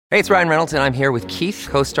Hey, it's Ryan Reynolds, and I'm here with Keith,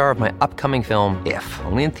 co-star of my upcoming film, If,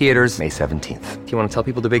 only in theaters May 17th. Do you want to tell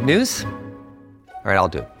people the big news? All right, I'll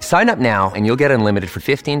do it. Sign up now and you'll get unlimited for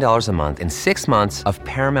 $15 a month and 6 months of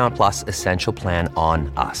Paramount Plus Essential Plan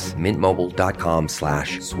on us.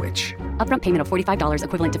 MintMobile.com/switch. Upfront payment of $45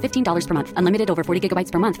 equivalent to $15 per month. Unlimited over 40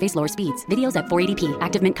 gigabytes per month. Face lower speeds. Videos at 480p.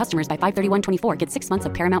 Active Mint customers by 531.24 get 6 months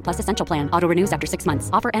of Paramount Plus Essential Plan. Auto renews after 6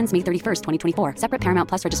 months. Offer ends May 31st, 2024. Separate Paramount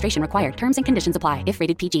Plus registration required. Terms and conditions apply if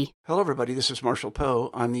rated PG. Hello, everybody. This is Marshall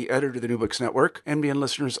Poe. I'm the editor of the New Books Network. NBN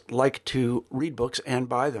listeners like to read books and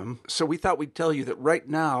buy them. So we thought we'd tell you that right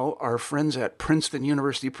now, our friends at Princeton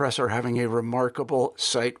University Press are having a remarkable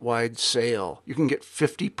site-wide sale. You can get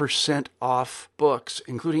 50% off books,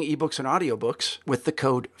 including ebooks and audiobooks, with the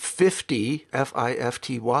code 50,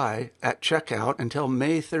 F-I-F-T-Y, at checkout until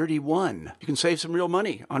May 31. You can save some real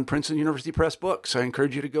money on Princeton University Press books. I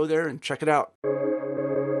encourage you to go there and check it out.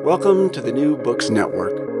 Welcome to the New Books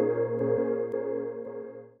Network.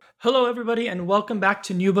 Hello, everybody, and welcome back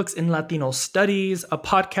to New Books in Latino Studies, a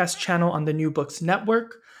podcast channel on the New Books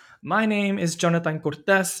Network. My name is Jonathan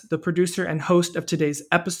Cortez, the producer and host of today's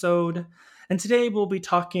episode. And today we'll be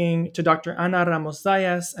talking to Dr. Ana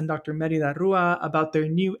Ramos-Zayas and Dr. Merida Rua about their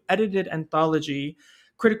new edited anthology,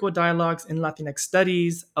 Critical Dialogues in Latinx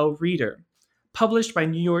Studies, A Reader, published by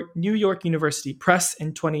New York University Press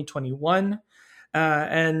in 2021.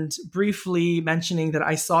 And briefly mentioning that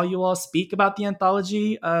I saw you all speak about the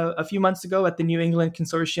anthology a few months ago at the New England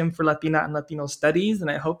Consortium for Latina and Latino Studies,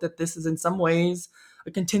 and I hope that this is in some ways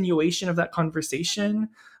a continuation of that conversation.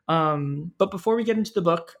 But before we get into the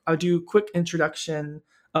book, I'll do a quick introduction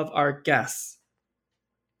of our guests.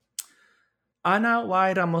 Ana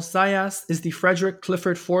Y. Ramos-Zayas is the Frederick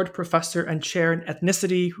Clifford Ford Professor and Chair in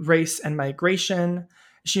Ethnicity, Race, and Migration.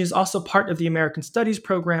 She is also part of the American Studies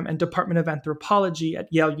Program and Department of Anthropology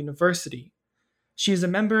at Yale University. She is a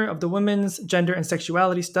member of the Women's, Gender, and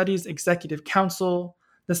Sexuality Studies Executive Council,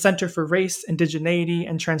 the Center for Race, Indigeneity,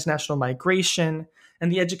 and Transnational Migration,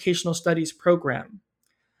 and the Educational Studies Program.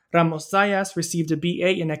 Ramos-Zayas received a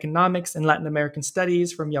BA in Economics and Latin American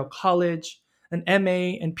Studies from Yale College, an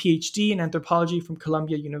MA and PhD in Anthropology from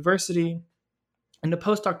Columbia University, and a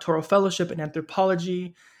postdoctoral fellowship in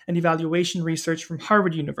Anthropology and Evaluation Research from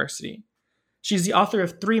Harvard University. She's the author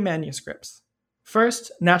of 3 manuscripts.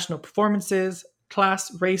 First, National Performances,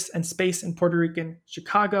 Class, Race, and Space in Puerto Rican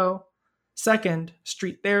Chicago. Second,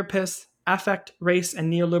 Street Therapists, Affect, Race,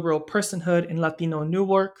 and Neoliberal Personhood in Latino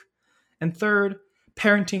Newark. And third,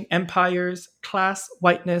 Parenting Empires, Class,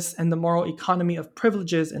 Whiteness, and the Moral Economy of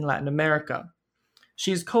Privileges in Latin America.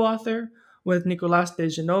 She is co-author with Nicolás de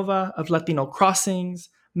Genova of Latino Crossings,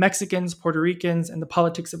 Mexicans, Puerto Ricans, and the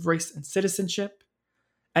Politics of Race and Citizenship.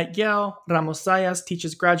 At Yale, Ramos-Zayas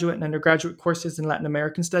teaches graduate and undergraduate courses in Latin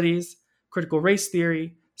American Studies, Critical Race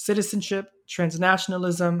Theory, Citizenship,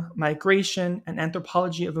 Transnationalism, Migration, and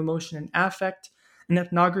Anthropology of Emotion and Affect, and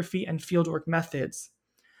Ethnography and Fieldwork Methods.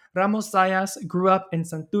 Ramos-Zayas grew up in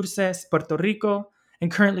Santurce, Puerto Rico, and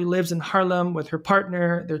currently lives in Harlem with her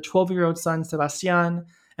partner, their 12-year-old son, Sebastian,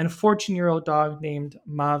 and a 14-year-old dog named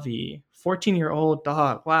Mavi. 14-year-old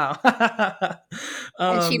dog, wow.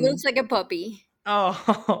 And she looks like a puppy.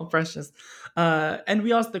 Oh, precious. And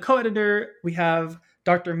we also, the co-editor, we have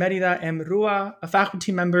Dr. Merida M. Rua, a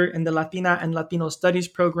faculty member in the Latina and Latino Studies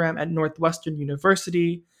program at Northwestern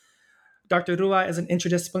University. Dr. Rua is an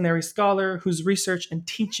interdisciplinary scholar whose research and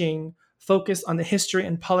teaching focus on the history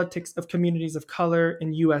and politics of communities of color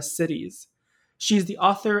in U.S. cities. She is the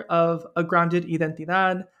author of A Grounded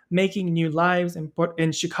Identidad, Making New Lives in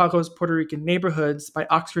Chicago's Puerto Rican Neighborhoods by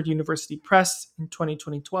Oxford University Press in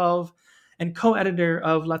 2012, and co-editor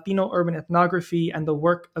of Latino Urban Ethnography and the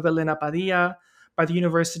Work of Elena Padilla by the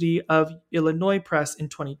University of Illinois Press in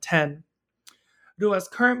 2010. Rua's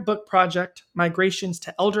current book project, Migrations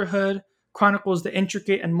to Elderhood, chronicles the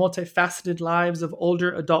intricate and multifaceted lives of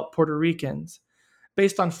older adult Puerto Ricans.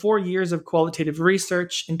 Based on 4 years of qualitative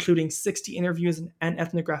research, including 60 interviews and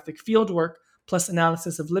ethnographic fieldwork, plus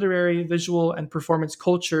analysis of literary, visual, and performance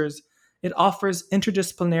cultures, it offers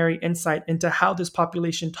interdisciplinary insight into how this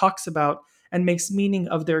population talks about and makes meaning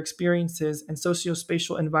of their experiences and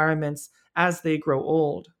socio-spatial environments as they grow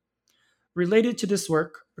old. Related to this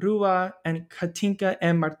work, Rua and Katinka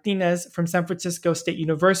M. Martinez from San Francisco State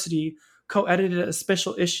University co-edited a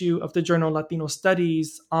special issue of the journal Latino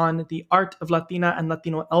Studies on the art of Latina and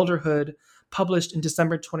Latino elderhood, published in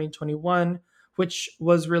December 2021, which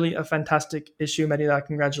was really a fantastic issue. Merida,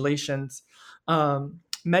 congratulations.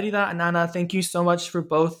 Merida and Ana, thank you so much for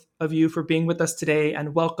both of you for being with us today,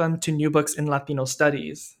 and welcome to New Books in Latino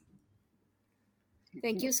Studies.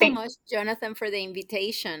 Thank you so much, Jonathan, for the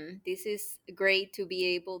invitation. This is great to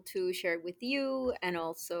be able to share with you and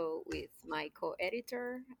also with my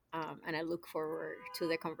co-editor. And I look forward to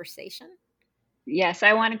the conversation. Yes,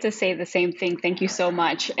 I wanted to say the same thing. Thank you so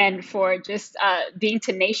much, and for just being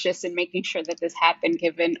tenacious and making sure that this happened,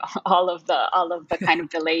 given all of the kind of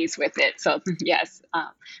delays with it. So yes,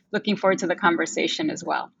 looking forward to the conversation as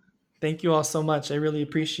well. Thank you all so much. I really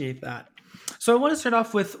appreciate that. So I want to start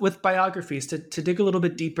off with biographies to dig a little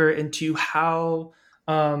bit deeper into how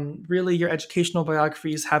really your educational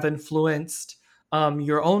biographies have influenced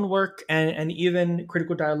your own work and even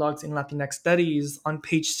critical dialogues in Latinx studies. On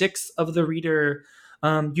page 6 of the reader,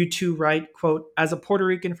 you two write, quote, as a Puerto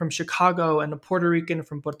Rican from Chicago and a Puerto Rican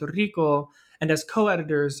from Puerto Rico, and as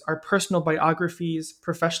co-editors, our personal biographies,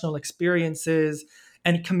 professional experiences,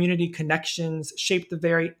 and community connections shaped the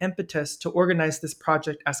very impetus to organize this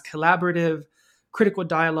project as collaborative, critical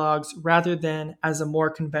dialogues rather than as a more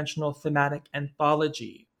conventional thematic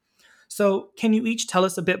anthology. So, can you each tell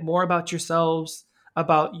us a bit more about yourselves,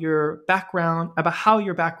 about your background, about how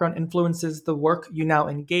your background influences the work you now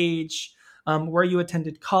engage, where you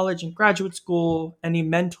attended college and graduate school, any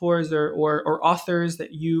mentors or authors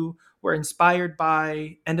that you were inspired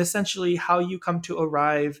by, and essentially how you come to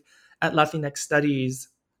arrive at Latinx Studies?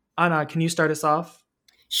 Ana, can you start us off?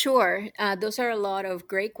 Sure. Those are a lot of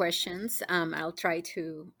great questions. I'll try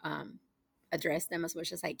to address them as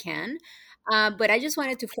much as I can. But I just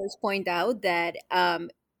wanted to first point out that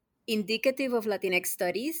indicative of Latinx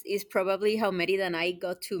studies is probably how Merida and I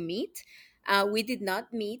got to meet. We did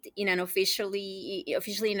not meet in an officially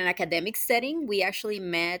in an academic setting. We actually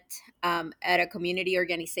met at a community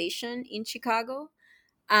organization in Chicago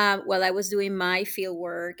while I was doing my field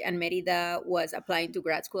work, and Merida was applying to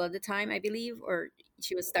grad school at the time, I believe, or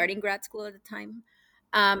she was starting grad school at the time.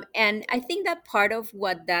 And I think that part of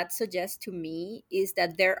what that suggests to me is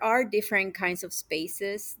that there are different kinds of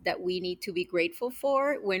spaces that we need to be grateful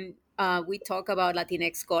for when we talk about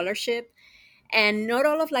Latinx scholarship. And not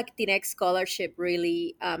all of Latinx scholarship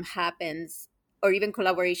really happens, or even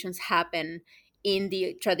collaborations happen in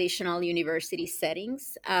the traditional university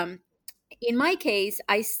settings. In my case,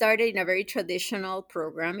 I started in a very traditional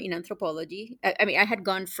program in anthropology. I mean, I had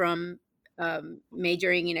gone from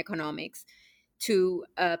majoring in economics to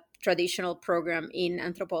a traditional program in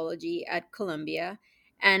anthropology at Columbia.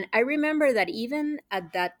 And I remember that even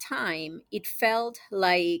at that time, it felt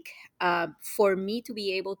like for me to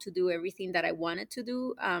be able to do everything that I wanted to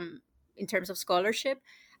do in terms of scholarship,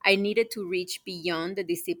 I needed to reach beyond the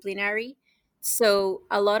disciplinary. So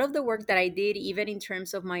a lot of the work that I did, even in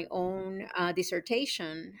terms of my own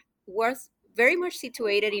dissertation, was very much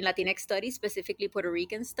situated in Latinx studies, specifically Puerto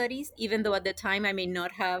Rican studies, even though at the time I may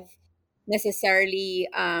not have necessarily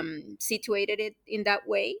situated it in that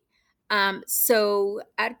way. So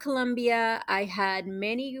at Columbia, I had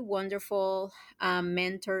many wonderful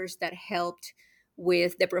mentors that helped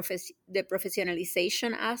with the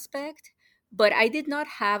professionalization aspect, but I did not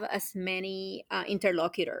have as many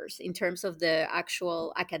interlocutors in terms of the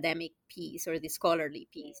actual academic piece or the scholarly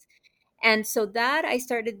piece. And so that I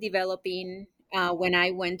started developing when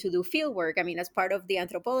I went to do field work. I mean, as part of the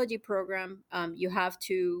anthropology program, you have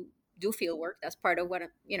to do field work. That's part of what,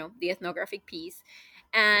 the ethnographic piece.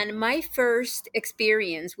 And my first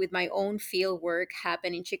experience with my own field work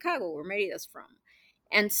happened in Chicago, where Merida's from.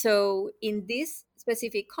 And so, in this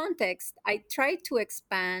specific context, I tried to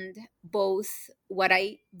expand both what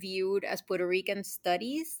I viewed as Puerto Rican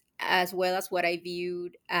studies as well as what I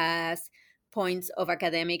viewed as points of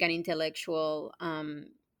academic and intellectual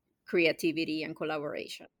creativity and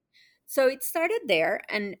collaboration. So it started there.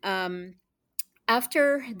 And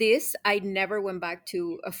after this, I never went back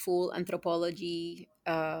to a full anthropology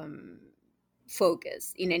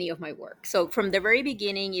focus in any of my work. So from the very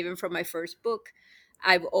beginning, even from my first book,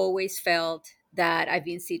 I've always felt that I've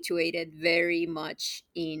been situated very much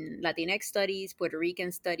in Latinx studies, Puerto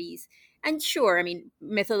Rican studies. And sure, I mean,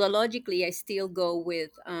 methodologically, I still go with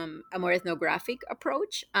a more ethnographic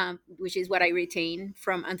approach, which is what I retain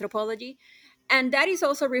from anthropology. And that is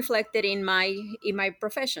also reflected in my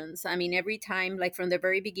professions. I mean, every time, like from the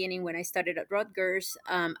very beginning when I started at Rutgers,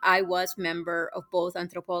 I was member of both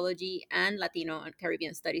anthropology and Latino and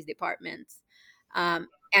Caribbean studies departments.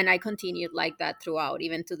 And I continued like that throughout,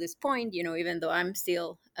 even to this point. Even though I'm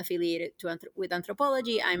still affiliated with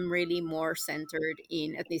anthropology, I'm really more centered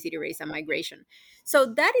in ethnicity, race, and migration. So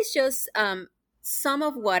that is just some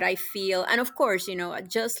of what I feel. And of course,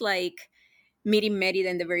 just like meeting Merida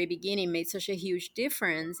in the very beginning made such a huge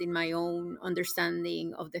difference in my own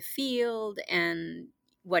understanding of the field and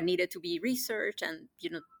what needed to be researched, and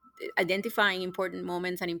identifying important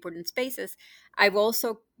moments and important spaces, I've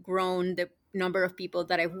also grown the number of people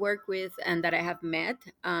that I've worked with and that I have met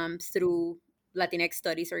through Latinx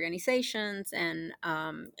studies organizations and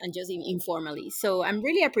just informally. So I'm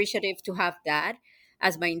really appreciative to have that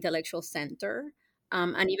as my intellectual center.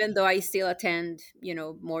 And even though I still attend,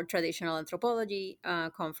 more traditional anthropology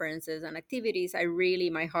conferences and activities, I really,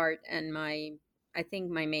 my heart and I think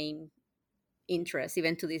my main interests,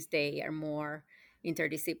 even to this day, are more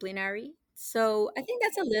interdisciplinary. So I think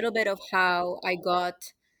that's a little bit of how I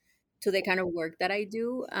got to the kind of work that I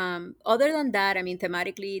do. Other than that, I mean,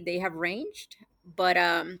 thematically, they have ranged, but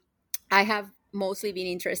I have mostly been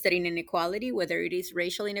interested in inequality, whether it is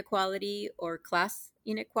racial inequality or class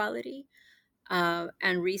inequality.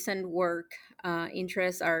 And recent work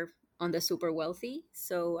interests are on the super wealthy.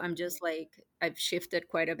 So I'm just like, I've shifted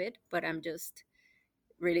quite a bit, but I'm just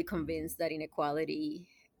really convinced that inequality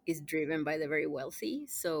is driven by the very wealthy.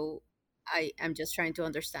 So I'm just trying to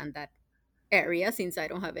understand that area since I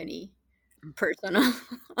don't have any personal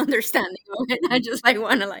understanding of it. I just like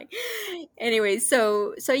want to like anyway.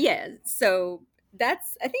 So yeah. So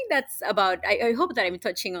that's I think that's about. I hope that I'm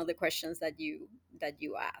touching on the questions that you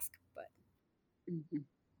ask. But Mhm.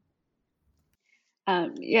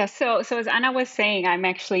 Yeah, so as Anna was saying, I'm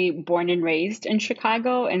actually born and raised in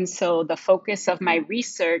Chicago, and so the focus of my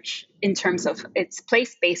research in terms of its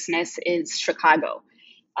place-basedness is Chicago.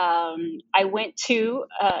 I went to,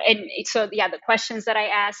 and so yeah, the questions that I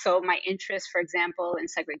asked. So my interest, for example, in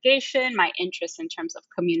segregation, my interest in terms of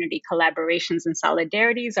community collaborations and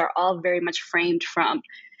solidarities are all very much framed from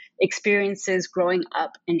experiences growing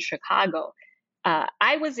up in Chicago.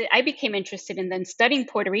 I became interested in then studying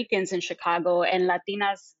Puerto Ricans in Chicago and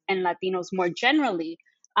Latinas and Latinos more generally,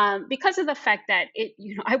 because of the fact that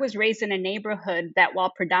I was raised in a neighborhood that,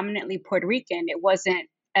 while predominantly Puerto Rican, it wasn't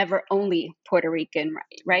ever only Puerto Rican,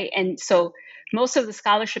 right? And so most of the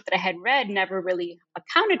scholarship that I had read never really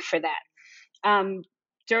accounted for that. Um,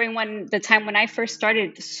 during the time when I first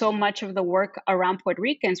started, so much of the work around Puerto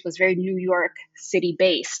Ricans was very New York City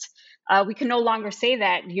based. We can no longer say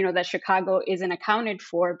that that Chicago isn't accounted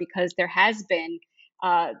for, because there has been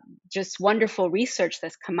just wonderful research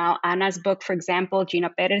that's come out. Anna's book, for example, Gina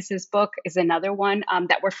Perez's book is another one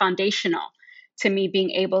that were foundational to me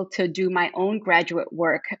being able to do my own graduate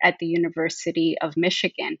work at the University of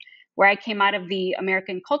Michigan, where I came out of the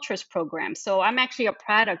American Cultures program. So I'm actually a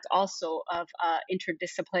product also of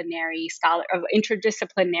interdisciplinary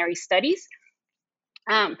studies.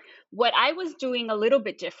 What I was doing a little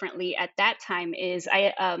bit differently at that time is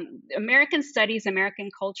American studies, American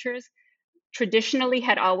cultures traditionally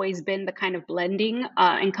had always been the kind of blending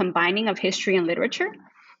and combining of history and literature.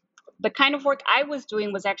 The kind of work I was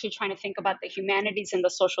doing was actually trying to think about the humanities and the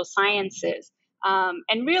social sciences.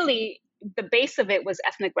 And really, the base of it was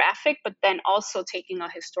ethnographic, but then also taking a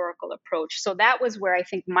historical approach. So that was where I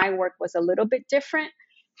think my work was a little bit different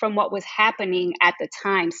from what was happening at the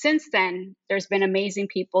time. Since then, there's been amazing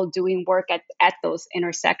people doing work at those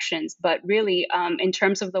intersections. But really, in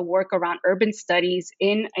terms of the work around urban studies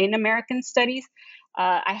in American studies,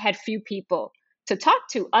 I had few people to talk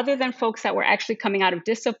to other than folks that were actually coming out of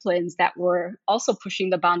disciplines that were also pushing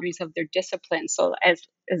the boundaries of their discipline. So as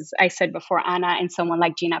I said before, Ana and someone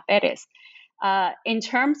like Gina Perez. In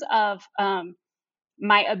terms of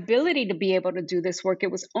my ability to be able to do this work, it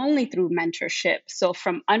was only through mentorship. So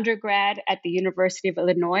from undergrad at the University of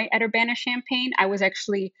Illinois at Urbana-Champaign, I was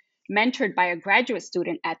actually mentored by a graduate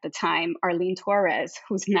student at the time, Arlene Torres,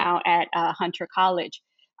 who's now at Hunter College.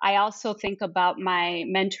 I also think about my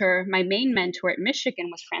main mentor at Michigan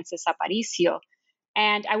was Francis Aparicio.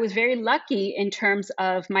 And I was very lucky in terms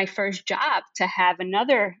of my first job to have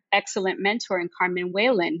another excellent mentor in Carmen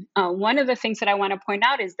Whalen. One of the things that I want to point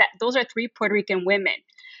out is that those are 3 Puerto Rican women,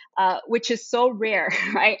 which is so rare,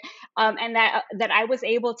 right? And that I was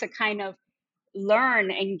able to kind of learn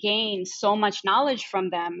and gain so much knowledge from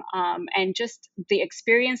them, and just the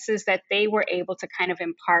experiences that they were able to kind of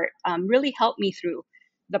impart really helped me through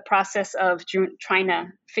the process of trying to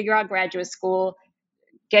figure out graduate school,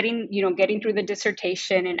 getting through the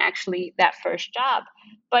dissertation and actually that first job.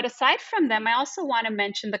 But aside from them, I also want to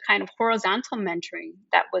mention the kind of horizontal mentoring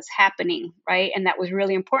that was happening, right? And that was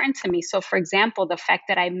really important to me. So for example, the fact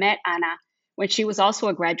that I met Ana when she was also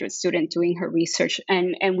a graduate student doing her research,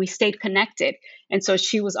 and we stayed connected. And so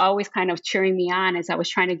she was always kind of cheering me on as I was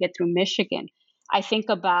trying to get through Michigan. I think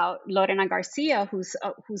about Lorena Garcia, who's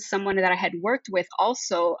someone that I had worked with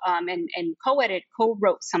also, and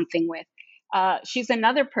co-wrote something with. She's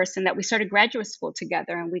another person that we started graduate school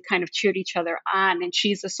together, and we kind of cheered each other on. And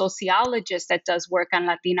she's a sociologist that does work on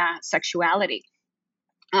Latina sexuality.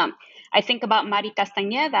 I think about Mari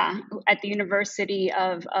Castañeda at the University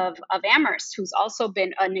of Amherst, who's also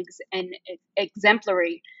been an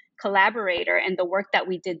exemplary collaborator in the work that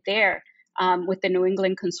we did there with the New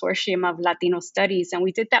England Consortium of Latino Studies. And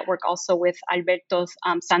we did that work also with Alberto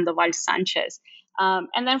Sandoval Sanchez.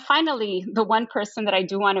 And then finally, the one person that I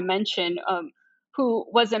do want to mention, who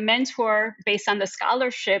was a mentor based on the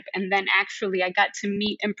scholarship, and then actually I got to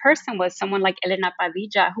meet in person, was someone like Elena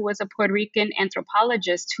Padilla, who was a Puerto Rican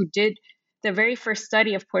anthropologist who did the very first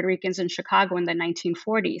study of Puerto Ricans in Chicago in the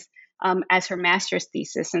 1940s as her master's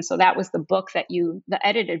thesis. And so that was the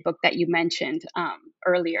edited book that you mentioned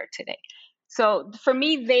earlier today. So for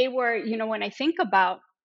me, they were, when I think about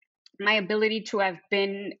my ability to have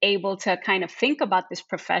been able to kind of think about this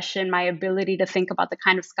profession, my ability to think about the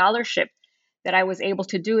kind of scholarship that I was able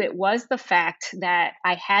to do, it was the fact that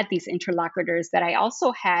I had these interlocutors, that I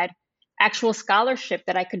also had actual scholarship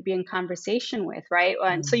that I could be in conversation with, right?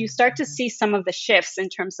 And so you start to see some of the shifts in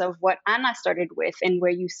terms of what Ana started with and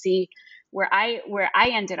where you see where I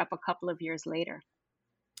ended up a couple of years later.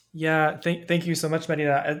 Yeah, thank you so much,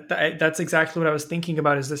 Marina. That's exactly what I was thinking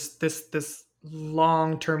about, is this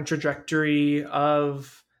long-term trajectory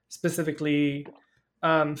of specifically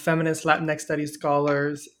feminist Latinx studies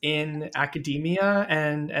scholars in academia,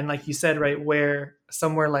 and like you said, right, where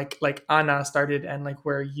somewhere like Ana started, and like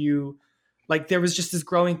where you, like, there was just this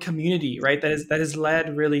growing community, right, that is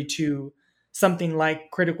led really to something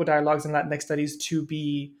like critical dialogues in Latinx studies to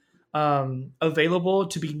be available,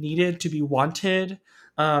 to be needed, to be wanted,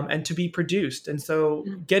 and to be produced. And so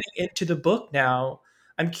getting into the book now,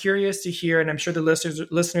 I'm curious to hear, and I'm sure the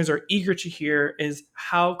listeners are eager to hear, is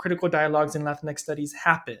how critical dialogues in Latinx studies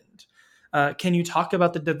happened. Can you talk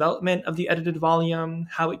about the development of the edited volume,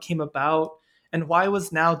 how it came about, and why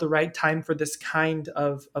was now the right time for this kind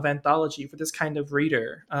of anthology, for this kind of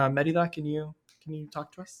reader? Merida, can you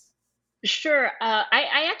talk to us? Sure.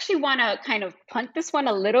 I actually want to kind of punt this one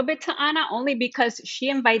a little bit to Ana, only because she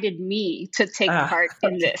invited me to take part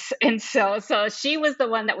in this. And so she was the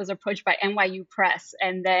one that was approached by NYU Press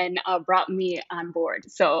and then brought me on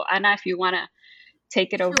board. So Ana, if you want to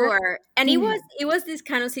take it over. Sure. And it was this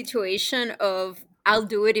kind of situation of, I'll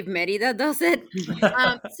do it if Merida does it. So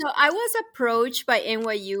I was approached by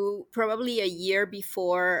NYU probably a year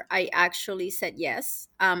before I actually said yes.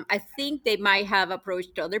 I think they might have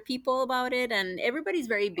approached other people about it, and everybody's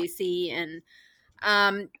very busy. And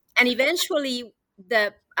eventually,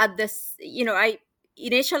 I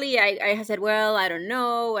initially I said, well, I don't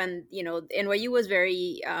know, and NYU was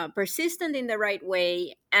very persistent in the right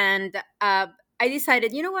way, and I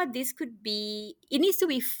decided, you know what, it needs to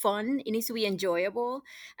be fun, it needs to be enjoyable.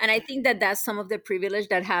 And I think that that's some of the privilege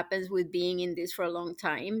that happens with being in this for a long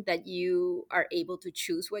time, that you are able to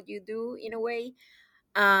choose what you do in a way.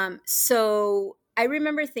 So I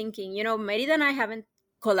remember thinking, Merida and I haven't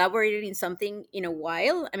collaborated in something in a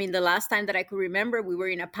while. I mean, the last time that I could remember, we were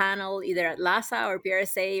in a panel either at LASA or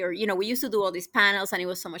PRSA, or, we used to do all these panels, and it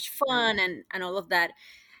was so much fun and all of that.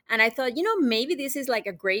 And I thought, maybe this is like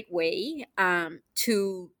a great way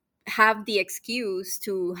to have the excuse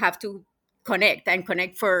to have to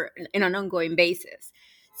connect for in an ongoing basis.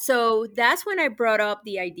 So that's when I brought up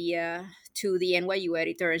the idea to the NYU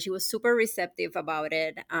editor, and she was super receptive about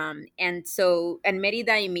it. And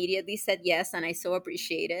Merida immediately said yes, and I so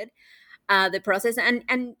appreciated the process.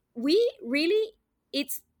 And we really,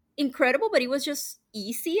 it's incredible, but it was just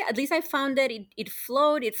easy. At least I found that it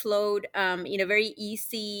flowed in a very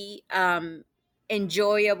easy,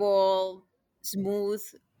 enjoyable, smooth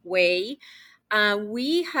way.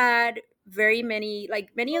 We had many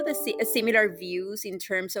of the similar views in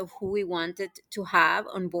terms of who we wanted to have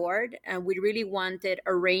on board, and we really wanted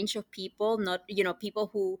a range of people, not people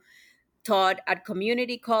who taught at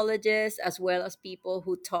community colleges, as well as people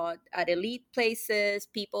who taught at elite places,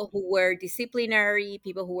 people who were disciplinary,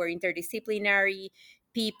 people who were interdisciplinary,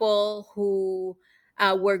 people who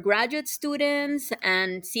were graduate students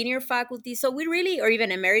and senior faculty. So we really, or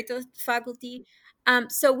even emeritus faculty.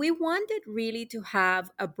 So we wanted really to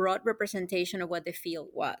have a broad representation of what the field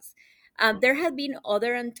was. There had been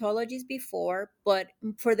other anthologies before, but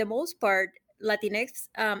for the most part, Latinx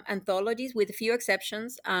anthologies, with a few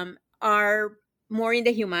exceptions, are more in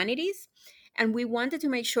the humanities. And we wanted to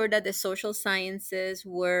make sure that the social sciences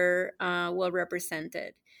were well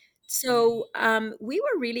represented. So we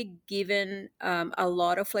were really given a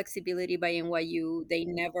lot of flexibility by NYU. They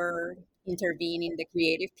never intervene in the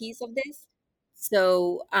creative piece of this.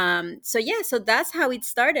 So that's how it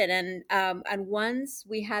started. And once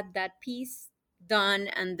we had that piece done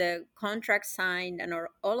and the contract signed and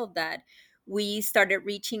all of that, we started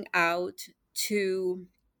reaching out to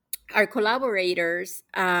our collaborators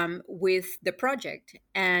with the project.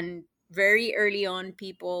 And very early on,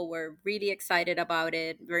 people were really excited about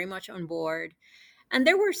it, very much on board. And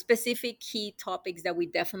there were specific key topics that we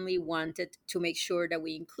definitely wanted to make sure that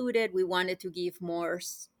we included. We wanted to give more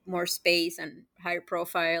space and higher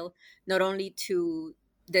profile, not only to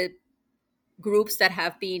the groups that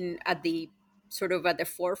have been at the sort of at the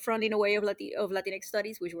forefront in a way of Latinx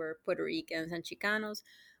studies, which were Puerto Ricans and Chicanos,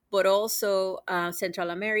 but also Central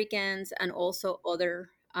Americans and also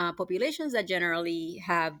other populations that generally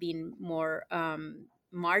have been more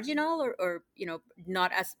marginal or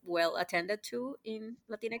not as well attended to in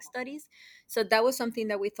Latinx studies. So that was something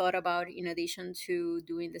that we thought about in addition to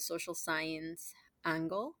doing the social science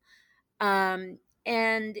angle.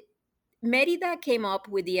 And Merida came up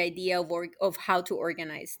with the idea of how to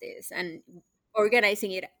organize this and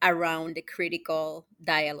organizing it around the critical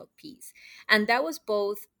dialogue piece. And that was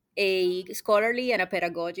both a scholarly and a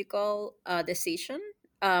pedagogical decision.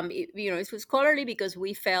 It was scholarly because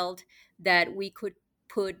we felt that we could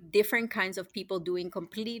put different kinds of people doing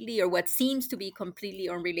completely or what seems to be completely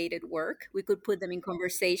unrelated work. We could put them in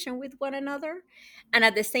conversation with one another. And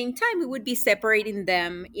at the same time, we would be separating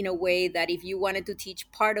them in a way that if you wanted to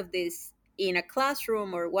teach part of this in a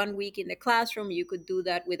classroom or 1 week in the classroom, you could do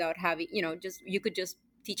that without having, you could just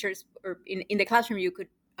teachers or in the classroom, you could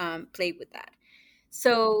play with that.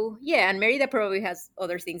 So yeah, and Merida probably has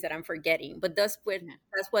other things that I'm forgetting, but that's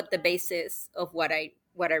what the basis of what I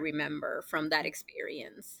remember from that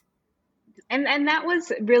experience. And that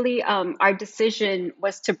was really our decision,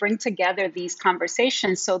 was to bring together these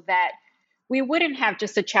conversations so that we wouldn't have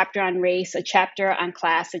just a chapter on race, a chapter on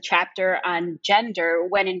class, a chapter on gender,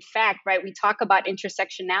 when in fact, right, we talk about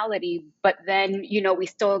intersectionality, but then, we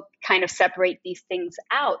still kind of separate these things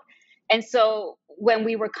out. And so when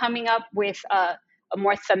we were coming up with a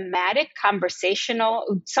more thematic,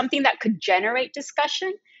 conversational, something that could generate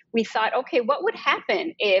discussion, we thought, okay, what would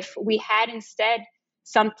happen if we had instead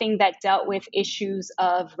something that dealt with issues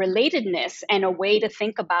of relatedness and a way to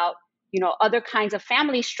think about other kinds of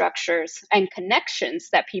family structures and connections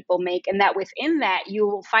that people make, and that within that you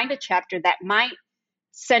will find a chapter that might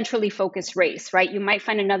centrally focus race, right? You might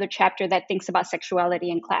find another chapter that thinks about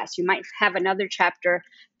sexuality and class. You might have another chapter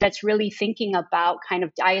that's really thinking about kind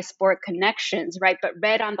of diasporic connections, right? But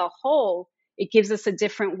read on the whole, it gives us a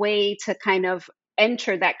different way to kind of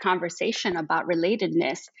enter that conversation about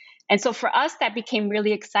relatedness. And so for us, that became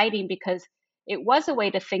really exciting because it was a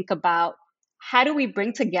way to think about how do we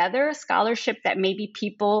bring together a scholarship that maybe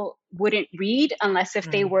people wouldn't read unless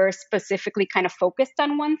if they were specifically kind of focused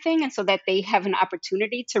on one thing, and so that they have an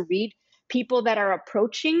opportunity to read people that are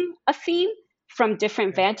approaching a theme from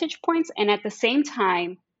different vantage points. And at the same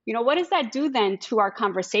time, what does that do then to our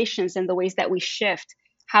conversations and the ways that we shift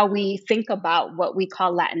how we think about what we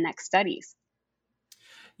call Latinx studies?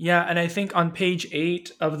 Yeah, and I think on page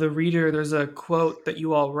 8 of the reader, there's a quote that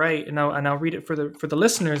you all write, and I'll read it for the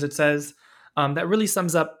listeners. It says, that really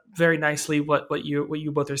sums up very nicely what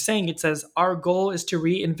you both are saying. It says, our goal is to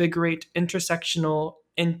reinvigorate intersectional,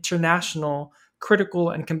 international, critical,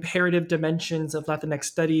 and comparative dimensions of Latinx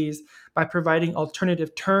studies by providing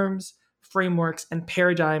alternative terms, frameworks, and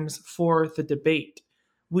paradigms for the debate.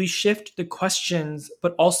 We shift the questions,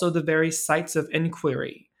 but also the very sites of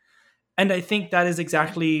inquiry. And I think that is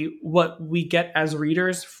exactly what we get as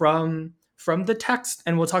readers from the text,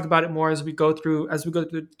 and we'll talk about it more as we go through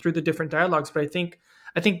through the different dialogues. But I think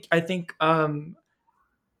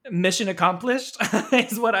mission accomplished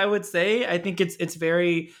is what I would say. I think it's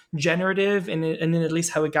very generative, and at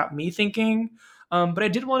least how it got me thinking. But I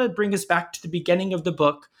did want to bring us back to the beginning of the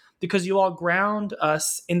book, because you all ground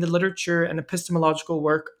us in the literature and epistemological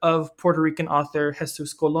work of Puerto Rican author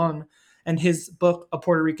Jesus Colon and his book, A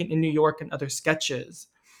Puerto Rican in New York and Other Sketches.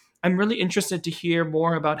 I'm really interested to hear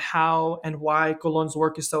more about how and why Colon's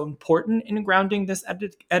work is so important in grounding this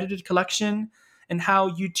edited collection, and how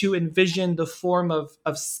you two envision the form of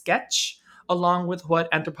sketch, along with what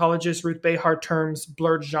anthropologist Ruth Behar terms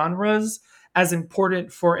blurred genres, as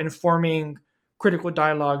important for informing critical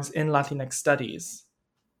dialogues in Latinx studies.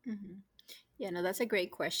 Mm-hmm. Yeah, no, that's a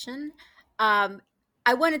great question.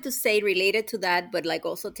 I wanted to say related to that, but like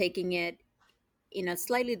also taking it in a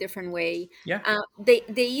slightly different way. Yeah.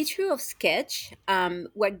 The issue of sketch,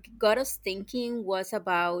 what got us thinking was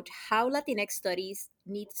about how Latinx studies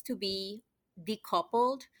needs to be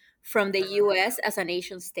decoupled from the US as a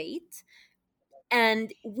nation state.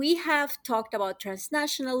 And we have talked about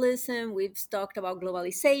transnationalism, we've talked about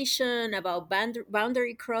globalization, about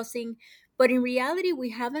boundary crossing, but in reality, we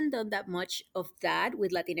haven't done that much of that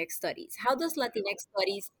with Latinx studies. How does Latinx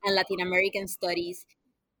studies and Latin American studies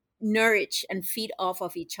nourish and feed off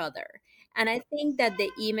of each other. And I think that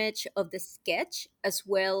the image of the sketch, as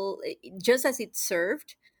well, just as it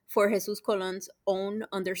served for Jesus Colon's own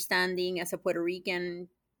understanding as a Puerto Rican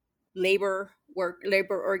labor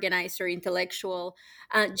organizer, intellectual,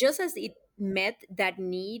 just as it met that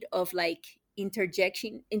need of like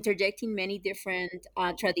interjecting many different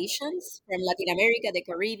traditions from Latin America, the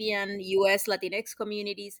Caribbean, US Latinx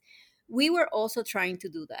communities. We were also trying to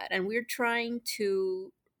do that, and we're trying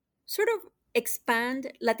to sort of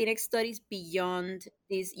expand Latinx studies beyond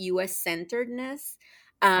this US centeredness.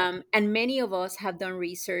 And many of us have done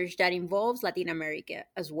research that involves Latin America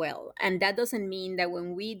as well. And that doesn't mean that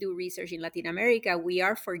when we do research in Latin America, we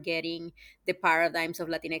are forgetting the paradigms of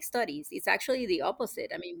Latinx studies. It's actually the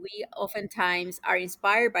opposite. I mean, we oftentimes are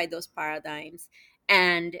inspired by those paradigms,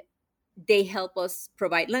 and they help us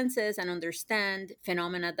provide lenses and understand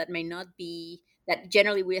phenomena that may not be that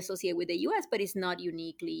generally we associate with the US, but it's not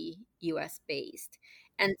uniquely US based.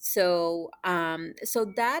 And so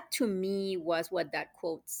that to me was what that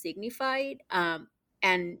quote signified.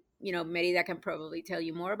 And Merida can probably tell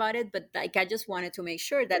you more about it, but like I just wanted to make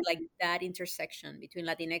sure that like that intersection between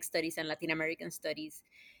Latinx studies and Latin American studies,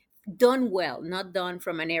 done well, not done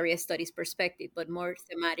from an area studies perspective, but more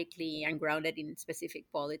thematically and grounded in specific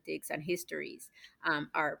politics and histories,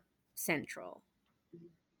 are central.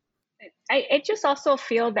 I just also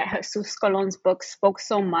feel that Jesus Colon's book spoke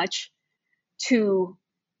so much to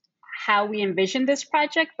how we envision this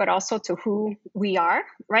project, but also to who we are,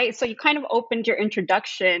 right? So you kind of opened your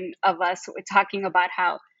introduction of us with talking about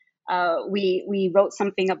how we wrote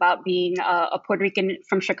something about being a Puerto Rican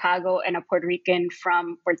from Chicago and a Puerto Rican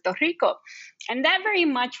from Puerto Rico. And that very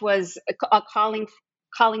much was a calling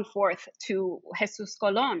forth to Jesus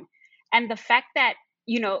Colon. And the fact that,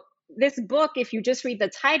 this book, if you just read the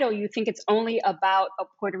title, you think it's only about a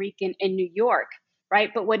Puerto Rican in New York, right?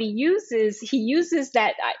 But what he uses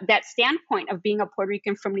that standpoint of being a Puerto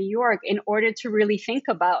Rican from New York in order to really think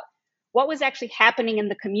about what was actually happening in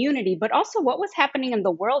the community, but also what was happening in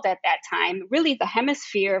the world at that time, really the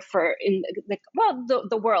hemisphere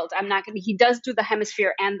the world. He does do the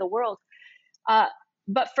hemisphere and the world.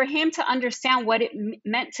 But for him to understand what it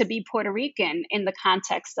meant to be Puerto Rican in the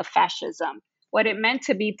context of fascism, what it meant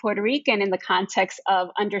to be Puerto Rican in the context of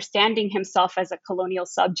understanding himself as a colonial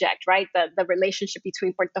subject, right? The relationship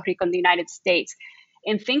between Puerto Rico and the United States,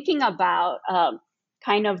 in thinking about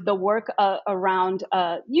kind of the work around,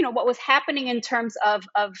 what was happening in terms of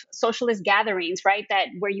socialist gatherings, right? That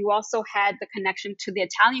where you also had the connection to the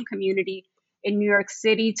Italian community in New York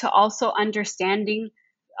City, to also understanding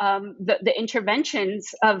the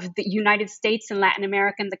interventions of the United States and Latin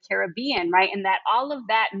America and the Caribbean, right? And that all of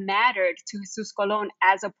that mattered to Jesus Colon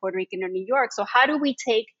as a Puerto Rican in New York. So how do we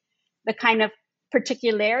take the kind of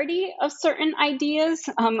particularity of certain ideas,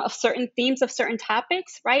 of certain themes, of certain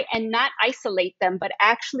topics, right? And not isolate them, but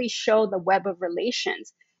actually show the web of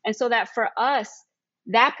relations. And so that for us,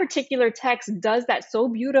 that particular text does that so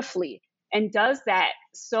beautifully and does that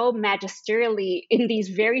so magisterially in these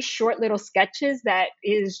very short little sketches that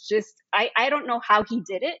is just, I don't know how he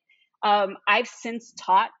did it. I've since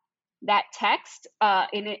taught that text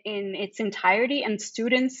in its entirety, and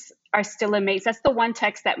students are still amazed. That's the one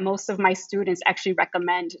text that most of my students actually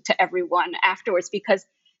recommend to everyone afterwards, because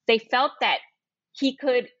they felt that he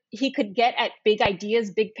could get at big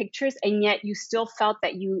ideas, big pictures, and yet you still felt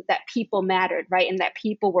that people mattered, right? And that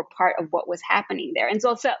people were part of what was happening there. And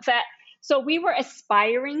so we were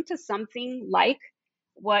aspiring to something like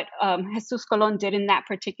what Jesus Colon did in that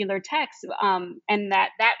particular text, and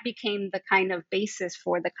that became the kind of basis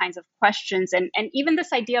for the kinds of questions and even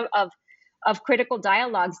this idea of critical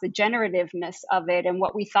dialogues, the generativeness of it, and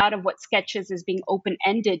what we thought of what sketches as being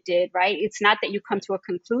open-ended did, right? It's not that you come to a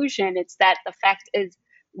conclusion, it's that the fact is,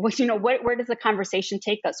 where does the conversation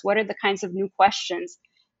take us? What are the kinds of new questions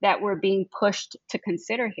that we're being pushed to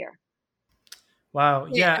consider here? Wow.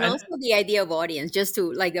 Yeah. And also the idea of audience, just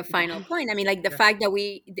to like the final point. I mean, like the fact that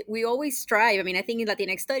we always strive. I mean, I think in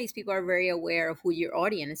Latinx studies, people are very aware of who your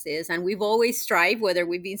audience is. And we've always strived, whether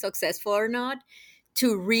we've been successful or not,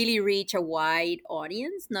 to really reach a wide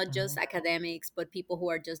audience, not just academics, but people who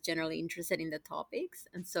are just generally interested in the topics.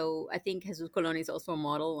 And so I think Jesus Colon is also a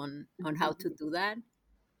model on how to do that.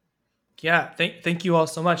 Yeah. Thank you all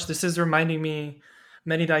so much. This is reminding me,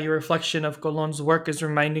 Merida, your reflection of Colon's work is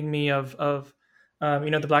reminding me of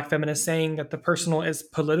the Black feminist saying that the personal is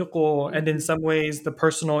political, and in some ways the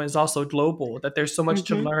personal is also global, that there's so much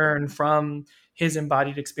to learn from his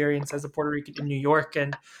embodied experience as a Puerto Rican in New York.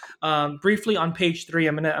 And briefly on page 3,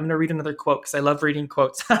 I'm gonna read another quote because I love reading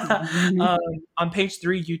quotes. On page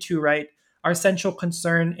 3, you two write, Our central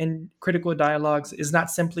concern in critical dialogues is not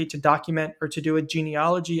simply to document or to do a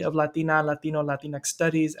genealogy of Latina, Latino, Latinx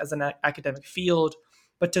studies as an academic field,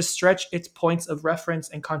 but to stretch its points of reference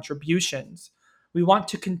and contributions. We want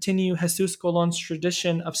to continue Jesus Colon's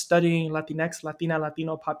tradition of studying Latinx, Latina,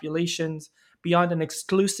 Latino populations beyond an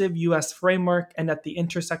exclusive US framework and at the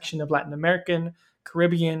intersection of Latin American,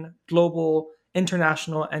 Caribbean, global,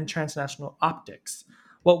 international, and transnational optics.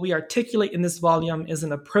 What we articulate in this volume is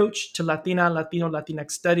an approach to Latina, Latino,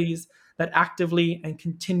 Latinx studies that actively and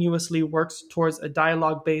continuously works towards a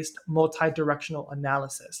dialogue-based, multi-directional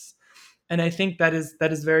analysis. And I think that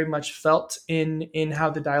is very much felt in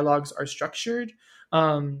how the dialogues are structured.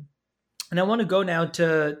 And I want to go now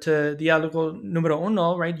to Diálogo Número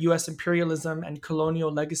Uno, right? U.S. imperialism and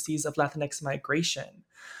colonial legacies of Latinx migration.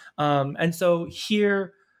 And so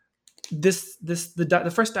here,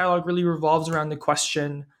 the first dialogue really revolves around the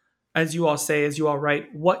question, as you all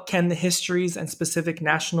write, what can the histories and specific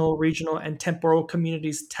national, regional, and temporal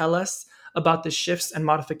communities tell us about the shifts and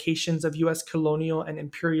modifications of U.S. colonial and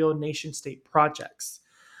imperial nation-state projects?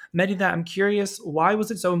 Merida, I'm curious, why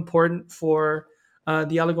was it so important for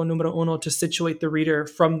Diálogo Número Uno to situate the reader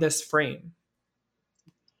from this frame?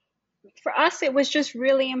 For us, it was just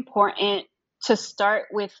really important to start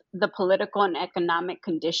with the political and economic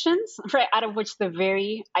conditions, right, out of which the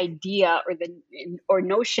very idea or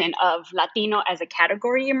notion of Latino as a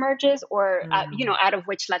category emerges, or out of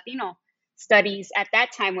which Latino studies at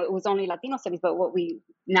that time, it was only Latino studies, but what we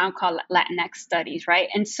now call Latinx studies, right?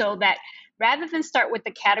 And so that rather than start with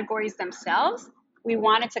the categories themselves, we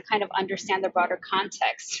wanted to kind of understand the broader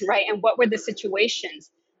context, right? And what were the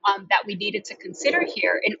situations that we needed to consider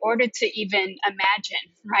here in order to even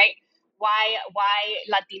imagine, right? Why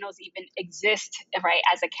Latinos even exist, right,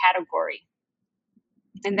 as a category.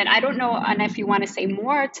 And then I don't know, Anna, if you want to say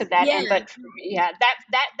more to that, but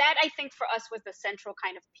that I think for us was the central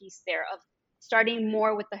kind of piece there of starting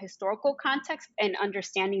more with the historical context and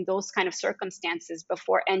understanding those kind of circumstances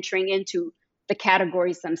before entering into the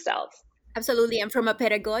categories themselves. Absolutely. And from a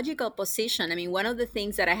pedagogical position, I mean, one of the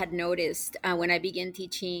things that I had noticed when I began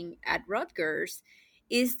teaching at Rutgers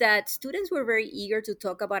is that students were very eager to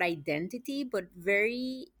talk about identity, but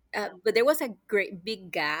there was a great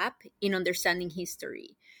big gap in understanding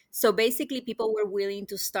history. So basically, people were willing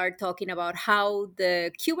to start talking about how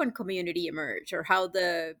the Cuban community emerged or how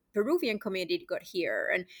the Peruvian community got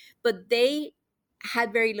here, but they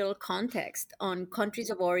had very little context on countries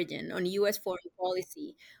of origin, on U.S. foreign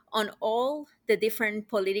policy, on all the different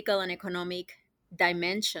political and economic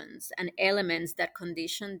dimensions and elements that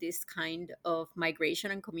condition this kind of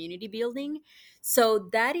migration and community building. So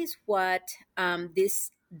that is what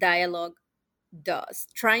this dialogue does,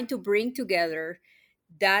 trying to bring together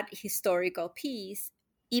that historical piece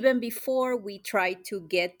even before we try to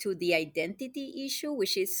get to the identity issue,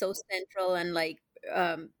 which is so central and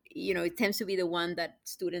it tends to be the one that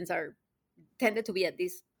students are tended to be, at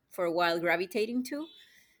least for a while, gravitating to.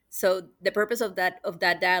 So the purpose of that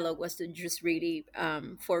dialogue was to just really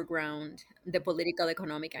foreground the political,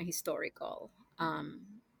 economic, and historical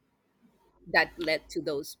that led to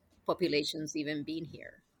those populations even being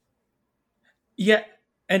here. Yeah,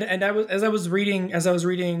 and as I was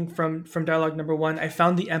reading from dialogue number one, I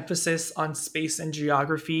found the emphasis on space and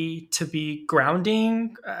geography to be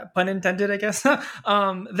grounding, pun intended, I guess.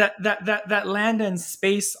 that land and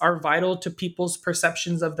space are vital to people's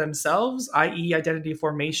perceptions of themselves, i.e., identity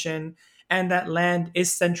formation, and that land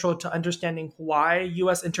is central to understanding why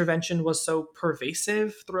U.S. intervention was so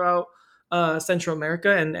pervasive throughout Central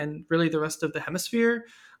America and really the rest of the hemisphere.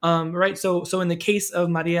 Right. So in the case of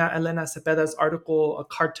Maria Elena Cepeda's article, A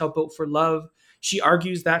Cartel Built for Love, she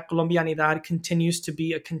argues that Colombianidad continues to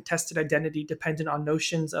be a contested identity dependent on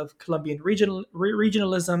notions of Colombian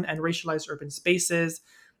regionalism and racialized urban spaces,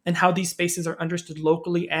 and how these spaces are understood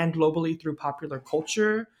locally and globally through popular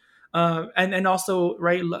culture. And also,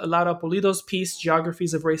 right, Laura Pulido's piece,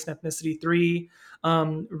 Geographies of Race and Ethnicity 3,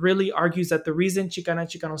 really argues that the reason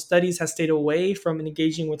Chicano studies has stayed away from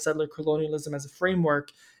engaging with settler colonialism as a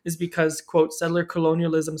framework is because, quote, settler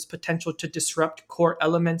colonialism's potential to disrupt core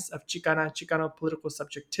elements of Chicano political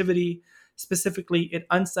subjectivity. Specifically, it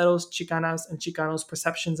unsettles Chicanas and Chicanos'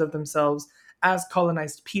 perceptions of themselves as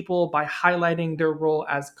colonized people by highlighting their role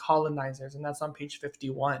as colonizers. And that's on page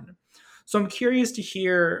 51. So I'm curious to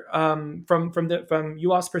hear from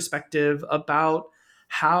you all's perspective about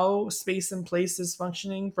how space and place is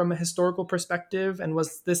functioning from a historical perspective, and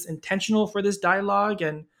was this intentional for this dialogue?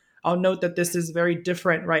 And I'll note that this is very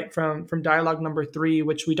different, right, from dialogue number 3,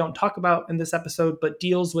 which we don't talk about in this episode, but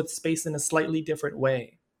deals with space in a slightly different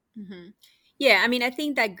way. Mm-hmm. Yeah, I mean, I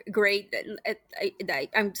think that great.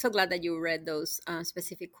 I'm so glad that you read those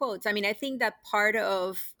specific quotes. I mean, I think that part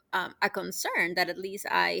of a concern that at least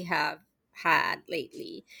I have had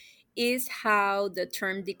lately is how the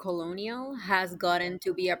term decolonial has gotten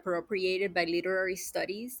to be appropriated by literary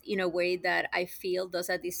studies in a way that I feel does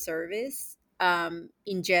a disservice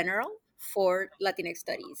in general for Latinx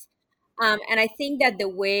studies. And I think that the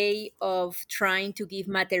way of trying to give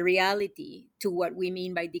materiality to what we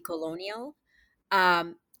mean by decolonial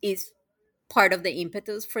is part of the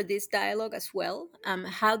impetus for this dialogue as well.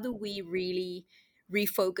 How do we really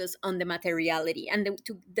refocus on the materiality? And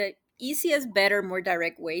the easiest, better, more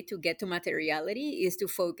direct way to get to materiality is to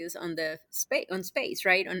focus on the space,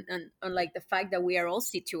 right? On like the fact that we are all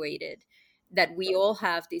situated, that we all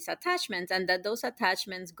have these attachments, and that those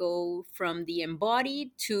attachments go from the embodied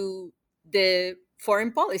to the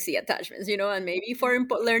foreign policy attachments, and maybe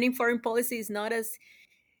learning foreign policy is not as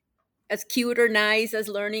cute or nice as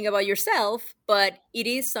learning about yourself, but it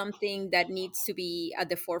is something that needs to be at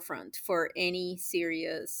the forefront for any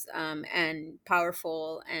serious and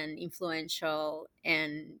powerful and influential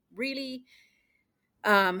and really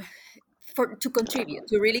to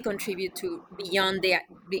really contribute to beyond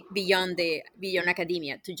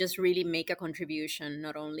academia, to just really make a contribution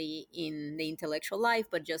not only in the intellectual life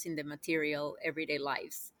but just in the material everyday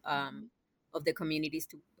lives of the communities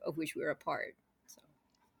of which we're a part. So.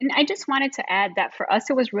 And I just wanted to add that for us,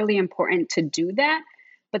 it was really important to do that,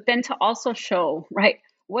 but then to also show, right,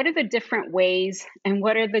 what are the different ways and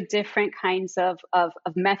what are the different kinds of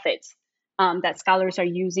methods that scholars are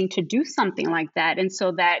using to do something like that. And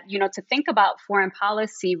so that, to think about foreign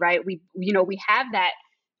policy, right, we have that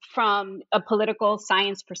from a political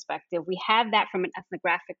science perspective, we have that from an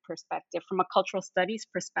ethnographic perspective, from a cultural studies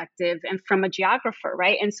perspective, and from a geographer,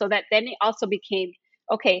 right? And so that then it also became,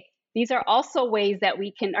 okay, these are also ways that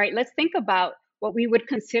we can, all right, let's think about what we would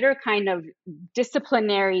consider kind of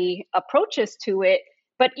disciplinary approaches to it.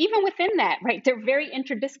 But even within that, right, they're very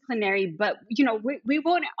interdisciplinary, but, we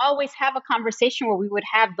won't always have a conversation where we would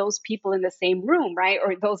have those people in the same room, right,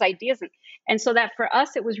 or those ideas. And so that for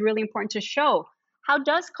us, it was really important to show, how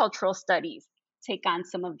does cultural studies take on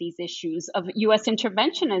some of these issues of U.S.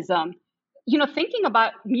 interventionism? Thinking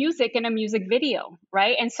about music in a music video,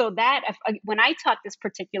 right? And so that when I taught this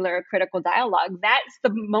particular critical dialogue, that's the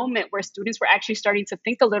moment where students were actually starting to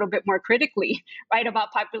think a little bit more critically, right,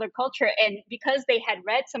 about popular culture. And because they had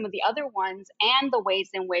read some of the other ones and the ways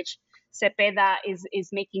in which Cepeda is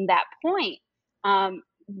making that point,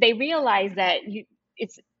 they realized that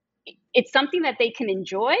it's something that they can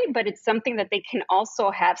enjoy, but it's something that they can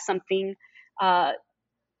also have something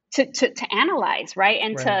to analyze, right,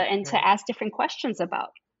 and to ask different questions about.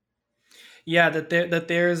 Yeah, that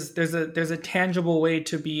there's a tangible way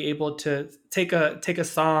to be able to take a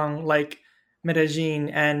song like Medellin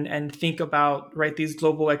and think about, right, these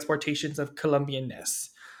global exportations of Colombianness.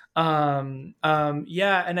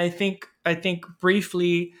 Yeah, and I think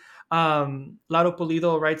briefly, Laura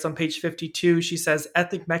Pulido writes on page 52. She says,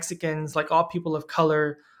 "Ethnic Mexicans, like all people of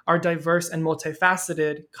color, are diverse and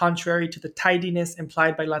multifaceted, contrary to the tidiness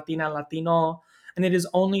implied by Latina Latino, and it is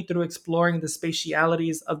only through exploring the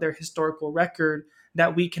spatialities of their historical record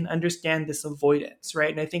that we can understand this avoidance," right?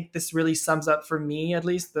 And I think this really sums up, for me at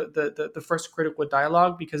least, the first critical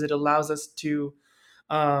dialogue, because it allows us to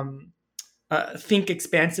think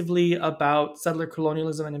expansively about settler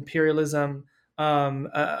colonialism and imperialism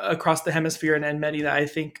across the hemisphere. And Merida, I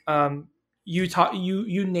think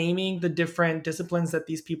you naming the different disciplines that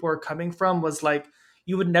these people are coming from was like,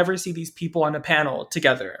 you would never see these people on a panel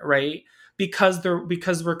together, right? Because they're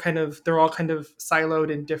all kind of siloed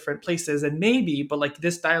in different places. And maybe, but like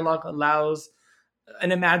this dialogue allows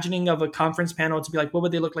an imagining of a conference panel to be like, what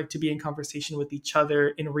would they look like to be in conversation with each other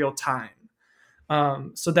in real time?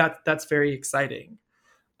 So that's very exciting.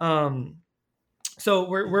 So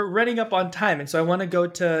we're running up on time, and so I want to go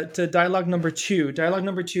to dialogue number 2. Dialogue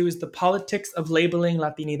number 2 is the politics of labeling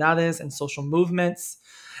Latinidades and social movements.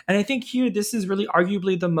 And I think here, this is really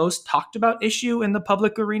arguably the most talked about issue in the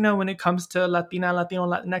public arena when it comes to Latino,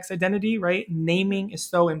 Latinx identity, right? Naming is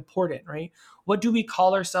so important, right? What do we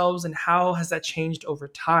call ourselves, and how has that changed over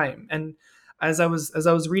time? And as I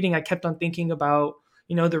was reading, I kept on thinking about,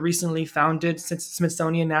 the recently founded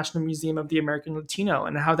Smithsonian National Museum of the American Latino,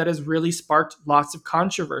 and how that has really sparked lots of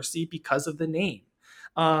controversy because of the name.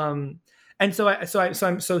 And so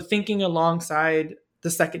I'm thinking alongside the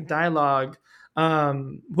second dialogue,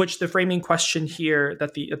 which the framing question here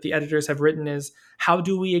that the editors have written is, how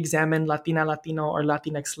do we examine Latina, Latino, or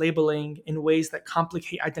Latinx labeling in ways that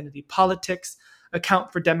complicate identity politics,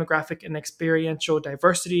 account for demographic and experiential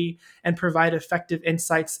diversity, and provide effective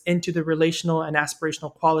insights into the relational and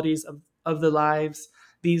aspirational qualities of the lives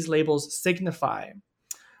these labels signify.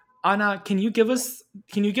 Anna, can you give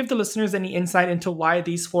the listeners any insight into why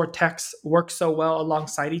these four texts work so well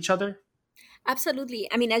alongside each other? Absolutely.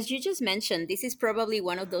 I mean, as you just mentioned, this is probably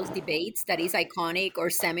one of those debates that is iconic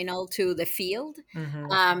or seminal to the field.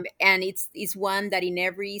 Mm-hmm. And it's one that in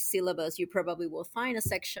every syllabus you probably will find a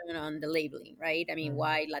section on the labeling, right? I mean,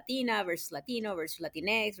 why Latina versus Latino versus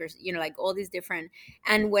Latinx versus, like all these different.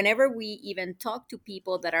 And whenever we even talk to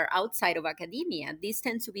people that are outside of academia, this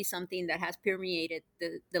tends to be something that has permeated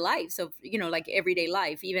the lives of, like everyday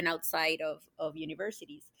life, even outside of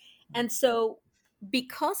universities. And so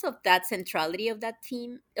because of that centrality of that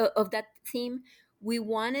theme, we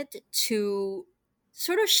wanted to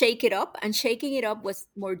sort of shake it up, and shaking it up was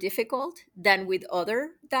more difficult than with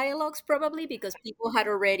other dialogues, probably because people had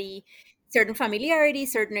already certain familiarity,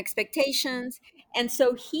 certain expectations. And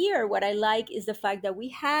so here what I like is the fact that we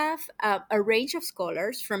have a range of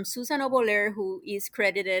scholars, from Susan Oboler, who is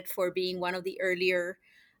credited for being one of the earlier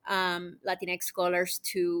Latinx scholars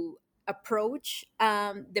to approach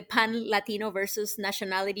the pan-Latino versus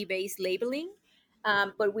nationality-based labeling.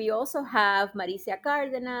 But we also have Maricia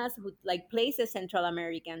Cárdenas, who places Central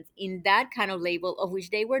Americans in that kind of label, of which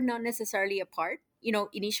they were not necessarily a part,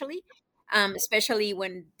 initially, especially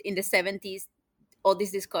when in the 70s, all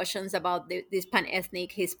these discussions about this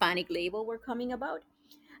pan-ethnic Hispanic label were coming about.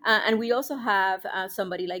 And we also have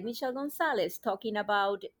somebody like Michelle Gonzalez talking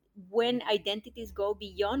about when identities go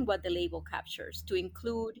beyond what the label captures to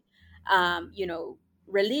include,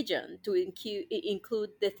 religion, to include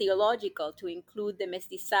the theological, to include the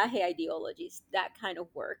mestizaje ideologies, that kind of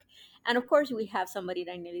work. And of course, we have somebody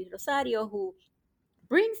like Nelly Rosario, who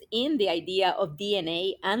brings in the idea of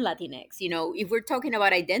DNA and Latinx. If we're talking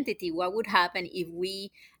about identity, what would happen if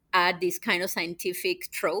we add this kind of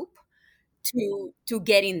scientific trope to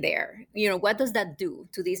get in there? What does that do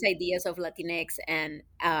to these ideas of Latinx and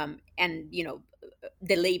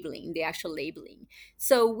the labeling, the actual labeling?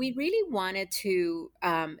 So we really wanted to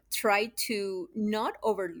try to not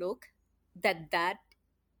overlook that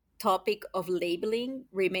topic of labeling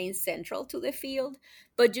remains central to the field,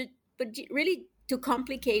 but really to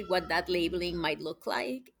complicate what that labeling might look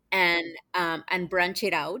like, and branch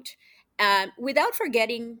it out, without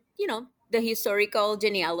forgetting, the historical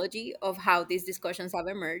genealogy of how these discussions have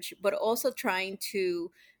emerged, but also trying to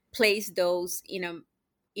place those in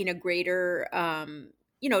a greater,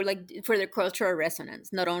 for their cultural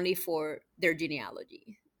resonance, not only for their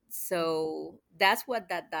genealogy. So that's what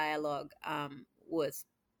that dialogue was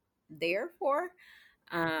there for.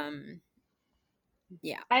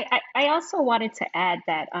 Yeah. I also wanted to add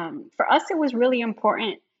that for us, it was really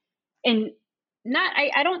important. And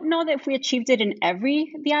I don't know that if we achieved it in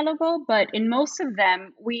every dialogo, but in most of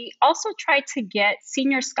them, we also tried to get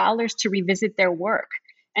senior scholars to revisit their work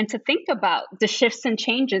and to think about the shifts and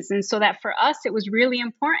changes. And so that for us, it was really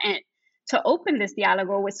important to open this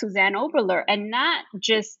dialogo with Suzanne Oberler and not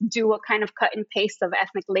just do a kind of cut and paste of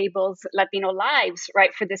ethnic labels, Latino lives,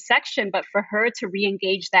 right, for this section, but for her to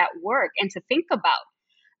re-engage that work and to think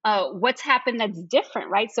about what's happened that's different,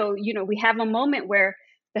 right? So, we have a moment where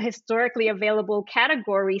the historically available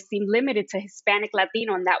category seemed limited to Hispanic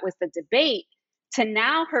Latino, and that was the debate, to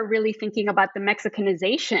now her really thinking about the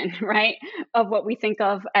Mexicanization, right, of what we think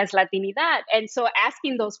of as Latinidad. And so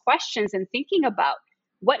asking those questions and thinking about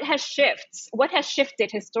what has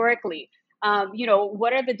shifted historically,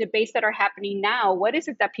 what are the debates that are happening now? What is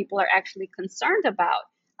it that people are actually concerned about?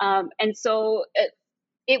 And so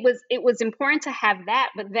it was important to have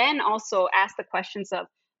that, but then also ask the questions of,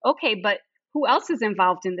 okay, but who else is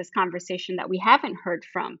involved in this conversation that we haven't heard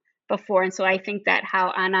from before? And so I think that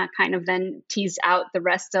how Anna kind of then teased out the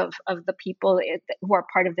rest of the people who are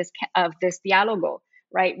part of this dialogo,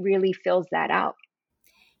 right, really fills that out.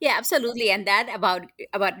 Yeah, absolutely. And that about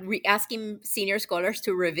asking senior scholars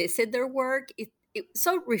to revisit their work, it's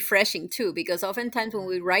so refreshing too, because oftentimes when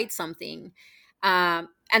we write something,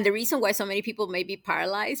 and the reason why so many people may be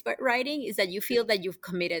paralyzed by writing is that you feel that you've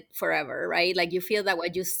committed forever, right? Like you feel that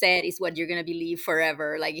what you said is what you're going to believe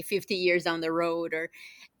forever, like 50 years down the road,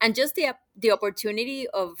 and just the opportunity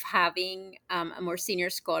of having a more senior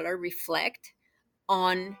scholar reflect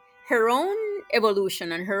on her own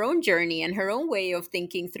evolution and her own journey and her own way of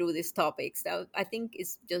thinking through these topics, that I think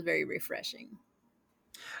is just very refreshing.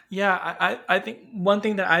 Yeah, I think one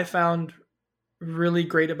thing that I found really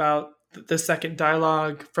great about the second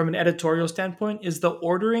dialogue from an editorial standpoint is the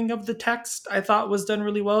ordering of the text. I thought was done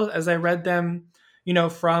really well as I read them,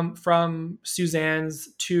 from Suzanne's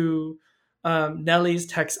to Nelly's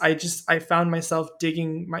text, I found myself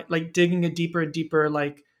digging a deeper and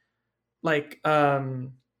deeper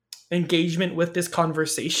engagement with this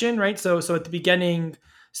conversation, right? So at the beginning,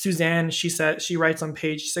 Suzanne, she writes on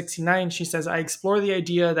page 69, she says, I explore the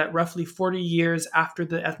idea that roughly 40 years after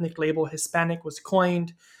the ethnic label Hispanic was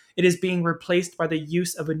coined, it is being replaced by the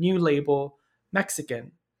use of a new label,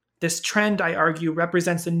 Mexican. This trend, I argue,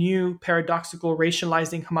 represents a new paradoxical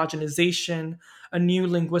racializing homogenization, a new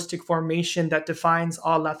linguistic formation that defines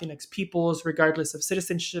all Latinx peoples, regardless of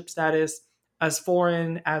citizenship status, as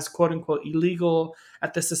foreign, as quote unquote illegal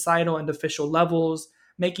at the societal and official levels,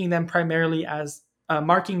 marking them primarily as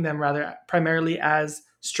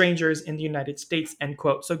strangers in the United States, end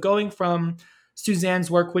quote. So going from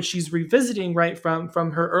Suzanne's work, which she's revisiting, right, from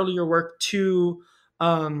her earlier work to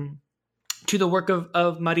the work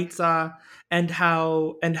of Maritza, and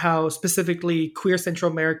how specifically queer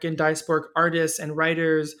Central American diasporic artists and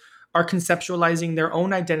writers are conceptualizing their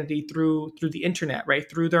own identity through the internet, right,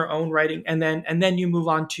 through their own writing, and then you move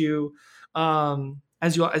on to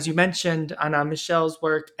as you mentioned, Ana Michelle's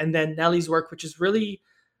work, and then Nelly's work, which is really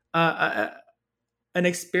an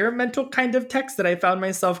experimental kind of text that I found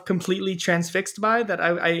myself completely transfixed by. That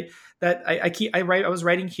I was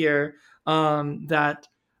writing here that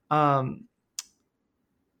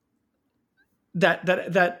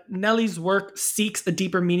Nelly's work seeks a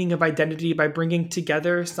deeper meaning of identity by bringing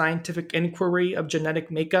together scientific inquiry of genetic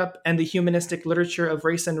makeup and the humanistic literature of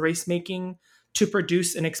race and race making to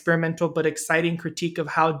produce an experimental but exciting critique of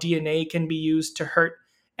how DNA can be used to hurt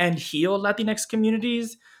and heal Latinx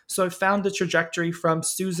communities. So I found the trajectory from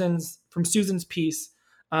Susan's piece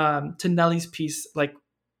to Nelly's piece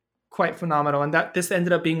quite phenomenal, and that this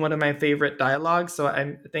ended up being one of my favorite dialogues. So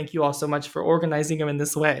I thank you all so much for organizing them in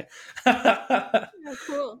this way. Oh,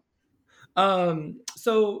 cool.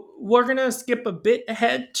 So we're gonna skip a bit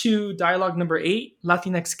ahead to dialogue number 8,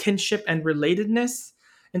 Latinx kinship and relatedness.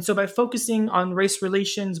 And so by focusing on race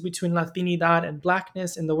relations between Latinidad and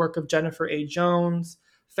Blackness in the work of Jennifer A. Jones,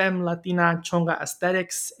 Femme Latina Chonga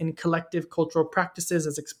Aesthetics in Collective Cultural Practices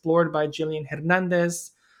as explored by Jillian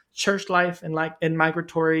Hernandez, church life and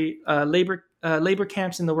migratory labor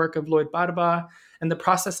camps in the work of Lloyd Barba, and the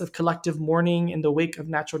process of collective mourning in the wake of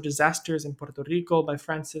natural disasters in Puerto Rico by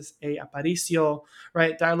Francis A. Aparicio,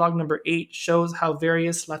 right? Dialogue number 8 shows how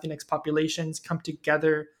various Latinx populations come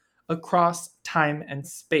together across time and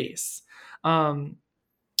space. And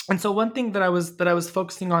so one thing that I was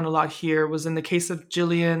focusing on a lot here was in the case of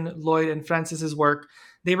Jillian, Lloyd, and Francis's work,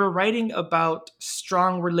 they were writing about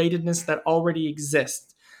strong relatedness that already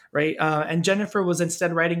exists. Right, and Jennifer was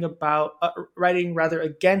instead writing rather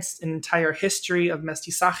against an entire history of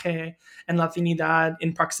mestizaje and Latinidad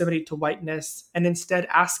in proximity to whiteness, and instead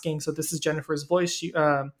asking. So this is Jennifer's voice.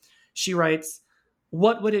 She writes,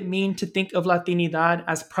 "What would it mean to think of Latinidad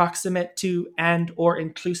as proximate to and or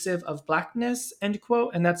inclusive of Blackness?" End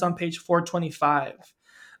quote. And that's on page 425.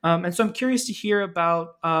 And so I'm curious to hear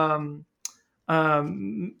about.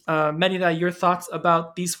 Merida, your thoughts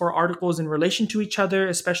about these 4 articles in relation to each other,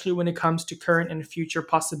 especially when it comes to current and future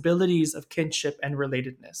possibilities of kinship and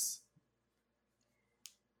relatedness.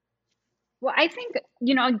 Well, I think,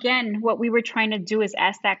 again, what we were trying to do is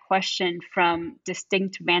ask that question from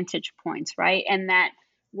distinct vantage points, right? And that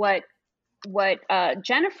what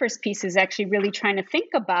Jennifer's piece is actually really trying to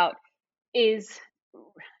think about is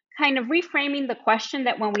kind of reframing the question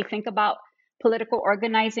that when we think about political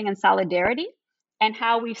organizing and solidarity, and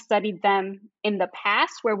how we've studied them in the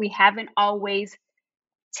past, where we haven't always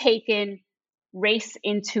taken race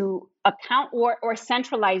into account or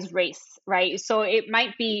centralized race, right? So it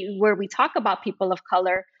might be where we talk about people of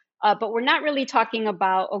color, but we're not really talking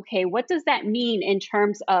about, okay, what does that mean in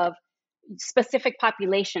terms of specific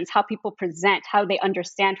populations, how people present, how they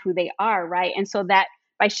understand who they are, right? And so that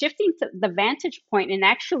by shifting to the vantage point and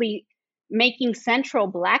actually making central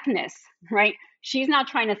Blackness, right? She's now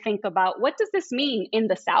trying to think about what does this mean in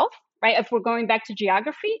the South, right? If we're going back to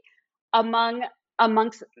geography,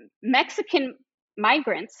 amongst Mexican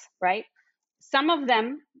migrants, right? Some of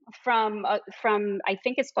them from I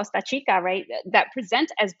think it's Costa Chica, right? That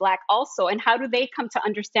present as Black also, and how do they come to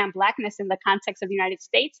understand Blackness in the context of the United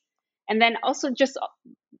States? And then also just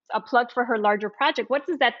a plug for her larger project. What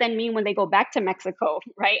does that then mean when they go back to Mexico,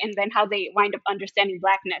 right? And then how they wind up understanding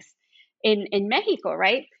Blackness in Mexico,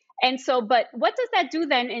 right? And so, but what does that do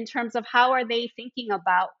then in terms of how are they thinking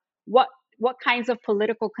about what kinds of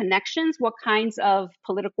political connections, what kinds of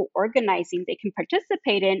political organizing they can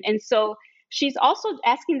participate in? And so she's also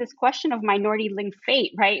asking this question of minority linked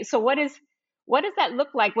fate, right? So what does that look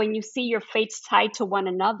like when you see your fates tied to one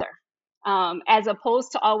another, as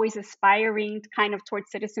opposed to always aspiring kind of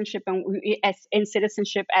towards citizenship and in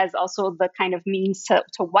citizenship as also the kind of means to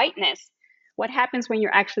whiteness. What happens when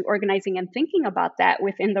you're actually organizing and thinking about that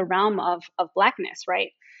within the realm of Blackness,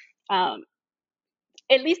 right? Um,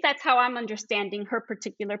 at least that's how I'm understanding her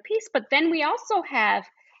particular piece. But then we also have,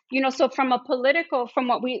 so from a political, from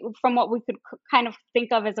what we could kind of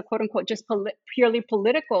think of as a quote unquote just purely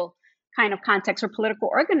political kind of context or political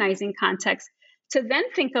organizing context, to then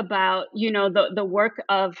think about, the work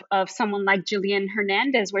of someone like Jillian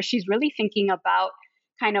Hernandez, where she's really thinking about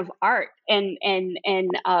kind of art and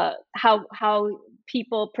how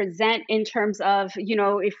people present in terms of,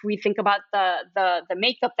 if we think about the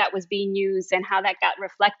makeup that was being used and how that got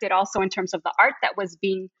reflected also in terms of the art that was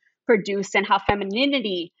being produced and how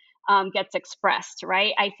femininity gets expressed,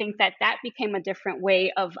 right? I think that became a different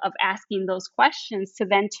way of asking those questions, to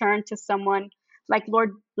then turn to someone like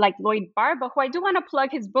Lloyd Barba, who I do want to plug.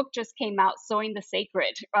 His book just came out, Sowing the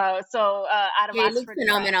Sacred. Out of Yeah, it looks Oxford Press.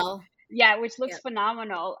 phenomenal. Yeah, which looks Yeah.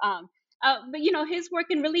 phenomenal. But his work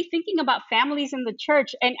in really thinking about families in the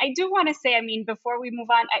church. And I do want to say, I mean, before we move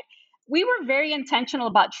on, we were very intentional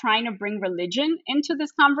about trying to bring religion into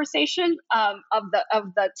this conversation of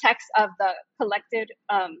the text of the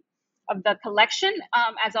collection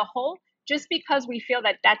as a whole, just because we feel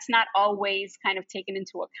that that's not always kind of taken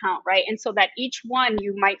into account, right? And so that each one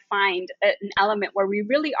you might find an element where we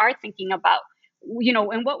really are thinking about,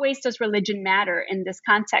 in what ways does religion matter in this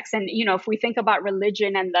context? And, if we think about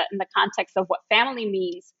religion and in the context of what family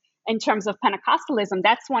means in terms of Pentecostalism,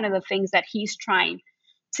 that's one of the things that he's trying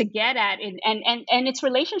to get at, and its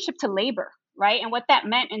relationship to labor, right? And what that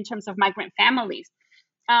meant in terms of migrant families.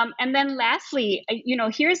 And then lastly,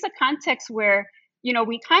 here's the context where,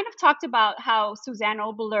 we kind of talked about how Suzanne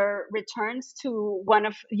Oboler returns to one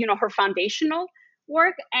of, her foundational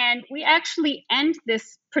work. And we actually end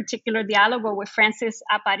this particular dialogue with Frances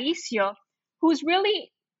Aparicio, who's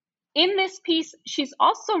really in this piece. She's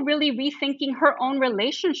also really rethinking her own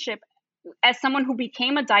relationship as someone who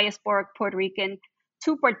became a diasporic Puerto Rican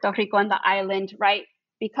to Puerto Rico and the island, right?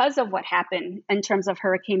 Because of what happened in terms of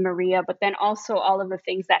Hurricane Maria, but then also all of the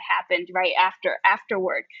things that happened right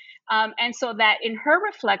afterward. And so that in her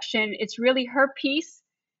reflection, it's really her piece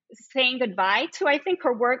saying goodbye to, I think,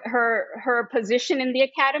 her work, her position in the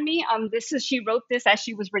academy. She wrote this as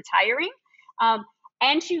she was retiring.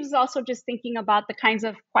 And she was also just thinking about the kinds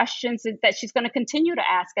of questions that she's going to continue to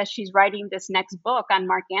ask as she's writing this next book on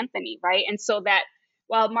Mark Anthony, right? And so that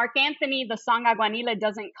while Mark Anthony, the song Aguanile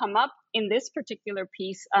doesn't come up in this particular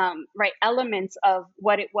piece, right, elements of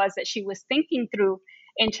what it was that she was thinking through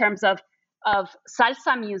in terms of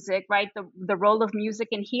salsa music, right, the role of music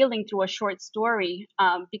in healing through a short story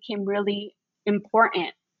became really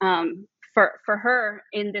important for her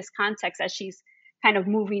in this context as she's kind of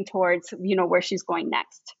moving towards, where she's going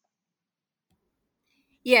next.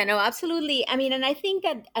 Yeah, no, absolutely. I mean, and I think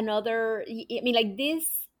that like this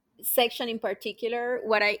section in particular,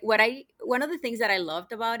 one of the things that I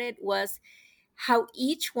loved about it was how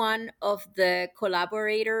each one of the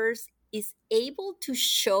collaborators is able to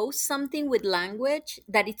show something with language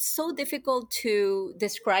that it's so difficult to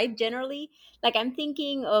describe generally. Like I'm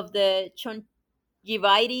thinking of the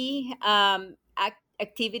Chonjivaiti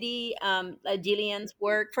activity, like Gillian's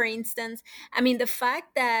work, for instance. I mean, the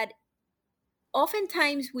fact that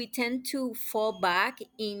oftentimes we tend to fall back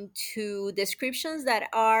into descriptions that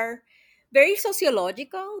are very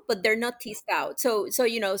sociological, but they're not teased out. So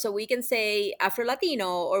we can say Afro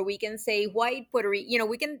Latino, or we can say white Puerto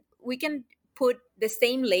Rican. We can put the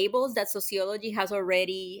same labels that sociology has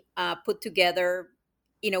already put together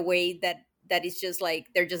in a way that is just like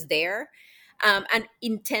they're just there, and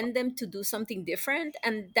intend them to do something different,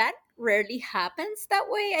 and that rarely happens that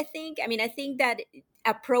way. I think that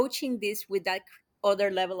approaching this with that other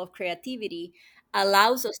level of creativity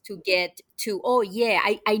allows us to get to, oh yeah,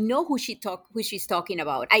 I know who she's talking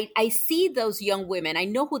about. I see those young women, I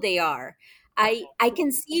know who they are. I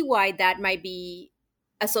can see why that might be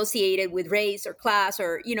associated with race or class,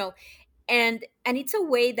 or and it's a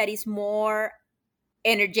way that is more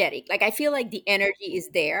energetic. Like I feel like the energy is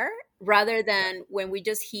there, rather than when we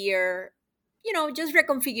just hear just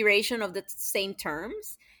reconfiguration of the same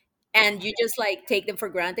terms, and you just like take them for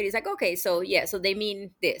granted. It's like, okay, so yeah, so they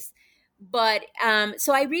mean this. But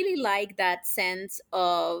so I really like that sense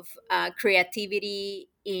of creativity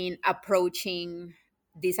in approaching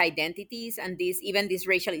these identities and these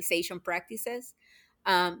racialization practices,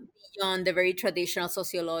 beyond the very traditional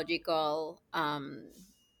sociological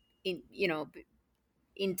in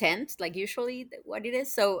intent, like usually what it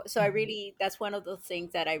is. So I really, that's one of those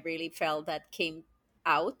things that I really felt that came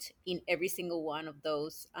out in every single one of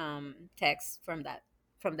those texts from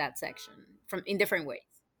that section from in different ways.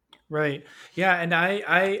 Right. Yeah, and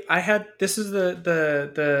I had, this is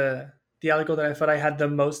the article that I thought I had the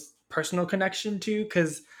most personal connection to,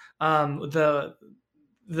 because the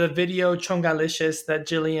video Chongalicious that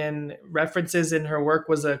Jillian references in her work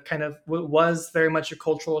was a kind of, was very much a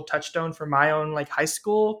cultural touchstone for my own like high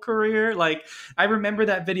school career. Like I remember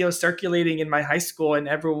that video circulating in my high school and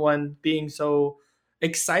everyone being so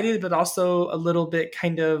excited, but also a little bit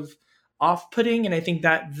kind of off-putting. And I think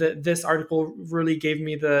that this article really gave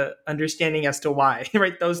me the understanding as to why,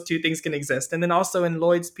 right, those two things can exist. And then also in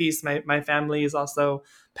Lloyd's piece, my family is also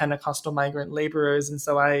Pentecostal migrant laborers, and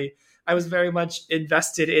so I was very much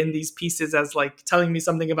invested in these pieces as like telling me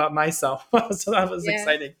something about myself. So that was Yeah.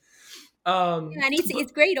 exciting. Yeah, and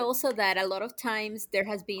it's great also that a lot of times there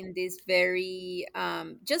has been this very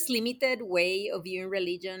just limited way of viewing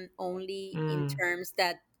religion only in mm, terms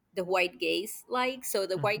that the white gays like. So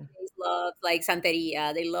the white mhm. gays love like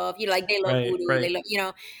Santeria, they love, you know, like they love Right, voodoo, they right. love, you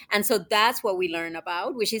know, and so that's what we learn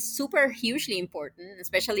about, which is super hugely important,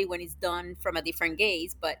 especially when it's done from a different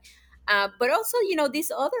gaze. But also, you know,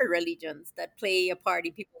 these other religions that play a part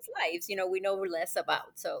in people's lives, you know, we know less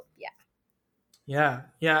about. So yeah. Yeah,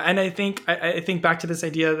 yeah, and I think back to this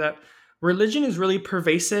idea that religion is really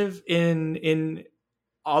pervasive in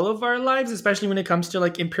all of our lives, especially when it comes to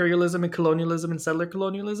like imperialism and colonialism and settler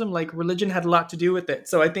colonialism. Like religion had a lot to do with it.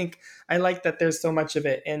 So I think I like that there's so much of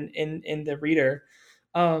it in the reader.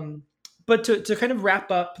 Um, but to kind of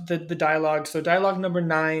wrap up the dialogue, so dialogue number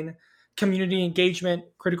 9, community engagement,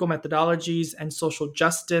 critical methodologies, and social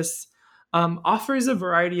justice, offers a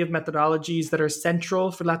variety of methodologies that are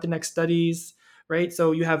central for Latinx studies. Right,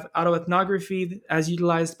 so you have autoethnography as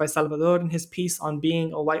utilized by Salvador in his piece on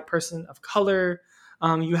being a white person of color.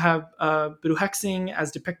 You have Bruhexing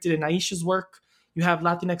as depicted in Aisha's work. You have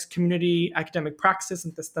Latinx community academic praxis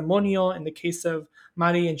and testimonial in the case of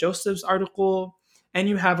Mari and Joseph's article. And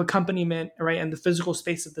you have accompaniment, right, and the physical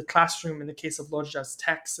space of the classroom in the case of Lorja's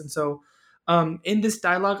text. And so in this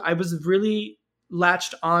dialogue, I was really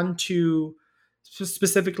latched on to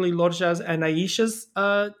specifically Lorja's and Aisha's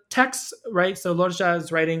texts, right? So Lorja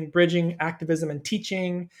is writing Bridging Activism and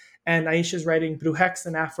Teaching, and Aisha's writing Brujex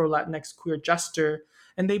and Afro Latinx Queer Juster.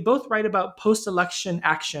 And they both write about post election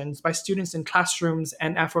actions by students in classrooms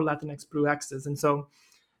and Afro Latinx Brujexes. And so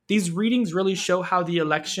these readings really show how the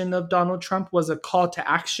election of Donald Trump was a call to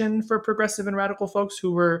action for progressive and radical folks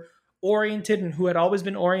who were oriented and who had always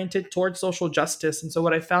been oriented towards social justice. And so,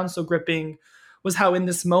 what I found so gripping was how, in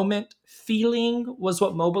this moment, feeling was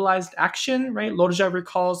what mobilized action, right? Lorja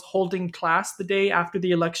recalls holding class the day after the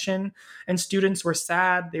election, and students were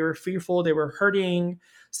sad, they were fearful, they were hurting.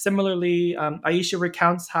 Similarly, Aisha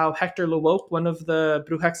recounts how Hector Lewok, one of the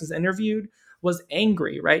Brujexes interviewed, was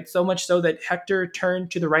angry, right? So much so that Hector turned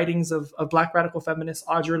to the writings of Black radical feminist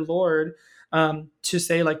Audre Lorde to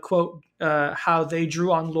say, like, quote, how they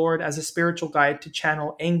drew on Lorde as a spiritual guide to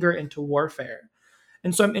channel anger into warfare.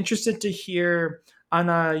 And so I'm interested to hear,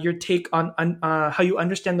 Anna, your take on how you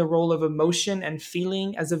understand the role of emotion and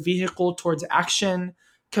feeling as a vehicle towards action,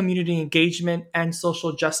 community engagement, and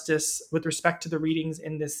social justice with respect to the readings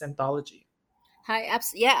in this anthology. Hi,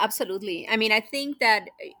 yeah, absolutely. I mean, I think that,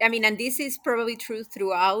 I mean, and this is probably true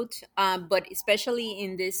throughout, but especially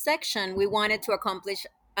in this section, we wanted to accomplish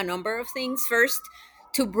a number of things. First,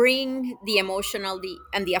 to bring the emotional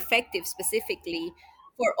and the affective specifically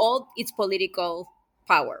for all its political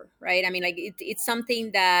power, right? I mean, like it's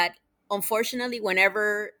something that unfortunately,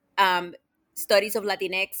 whenever studies of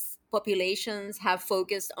Latinx populations have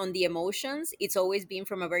focused on the emotions, it's always been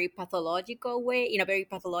from a very pathological way, in a very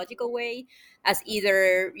pathological way, as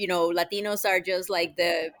either, you know, Latinos are just like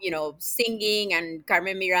the, you know, singing and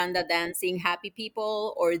Carmen Miranda dancing happy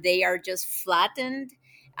people, or they are just flattened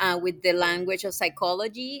with the language of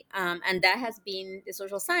psychology. And that has been, the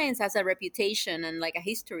social science has a reputation and like a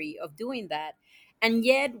history of doing that. And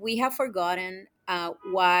yet we have forgotten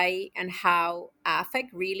why and how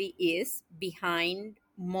affect really is behind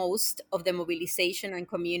most of the mobilization and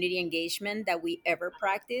community engagement that we ever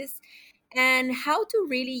practice, and how to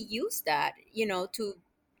really use that, you know, to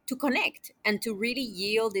connect and to really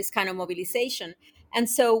yield this kind of mobilization. And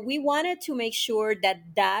so we wanted to make sure that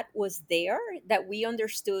that was there, that we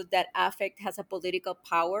understood that affect has a political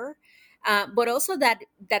power, but also that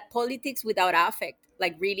politics without affect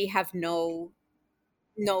like really have no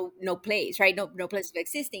place, right? No place of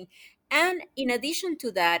existing. And in addition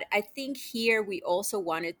to that, I think here we also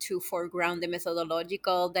wanted to foreground the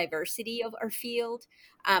methodological diversity of our field,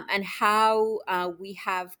 and how we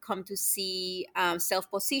have come to see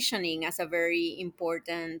self positioning as a very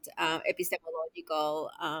important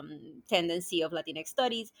epistemological tendency of Latinx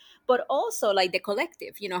studies, but also like the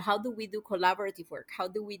collective. How do we do collaborative work? How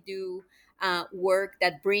do we do work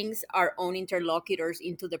that brings our own interlocutors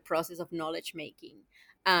into the process of knowledge making?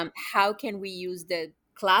 How can we use the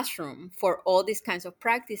classroom for all these kinds of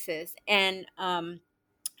practices? And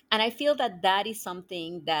I feel that that is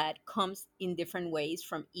something that comes in different ways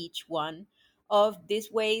from each one of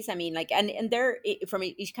these ways. I mean, like, and there from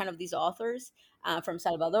each kind of these authors, from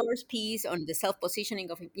Salvador's piece on the self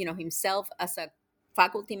positioning of himself as a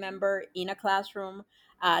faculty member in a classroom,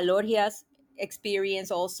 Loria's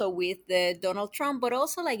experience also with the Donald Trump, but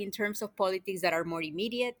also like in terms of politics that are more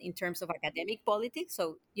immediate, in terms of academic politics.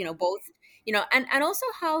 So both, and also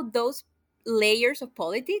how those layers of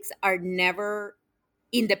politics are never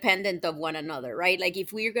independent of one another, right? Like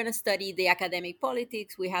if we're going to study the academic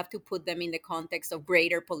politics, we have to put them in the context of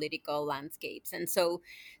greater political landscapes. And so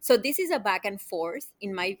this is a back and forth,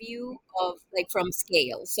 in my view, of like from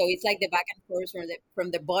scale. So it's like the back and forth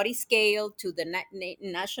from the body scale to the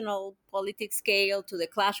national politics scale to the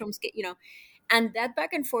classroom scale, and that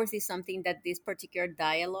back and forth is something that this particular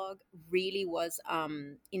dialogue really was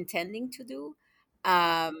intending to do.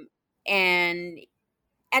 Um, and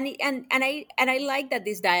and I like that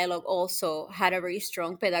this dialogue also had a very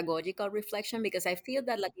strong pedagogical reflection, because I feel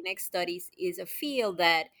that Latinx studies is a field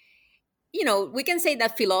that, we can say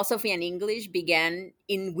that philosophy and English began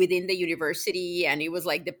in within the university, and it was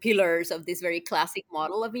like the pillars of this very classic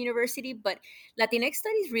model of university. But Latinx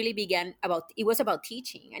studies really began it was about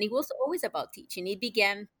teaching, and it was always about teaching. It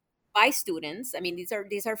began by students. I mean, these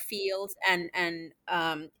are fields and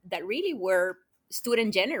that really were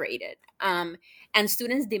student generated, and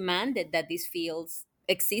students demanded that these fields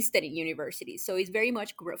existed in universities. So it's very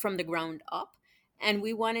much from the ground up, and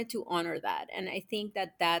we wanted to honor that. And I think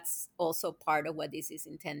that that's also part of what this is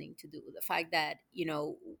intending to do, the fact that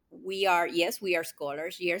we are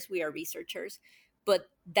scholars, yes, we are researchers, but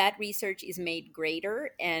that research is made greater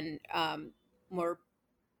and more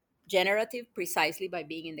generative precisely by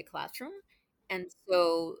being in the classroom. And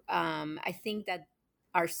so I think that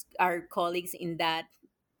our colleagues in that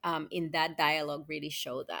dialogue really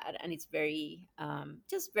show that, and it's very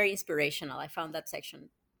just very inspirational. I found that section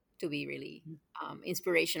to be really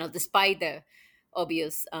inspirational, despite the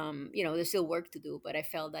obvious there's still work to do, but I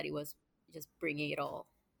felt that it was just bringing it all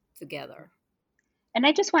together. And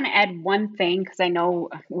I just want to add one thing, because I know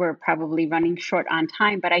we're probably running short on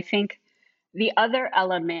time, but I think the other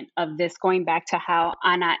element of this, going back to how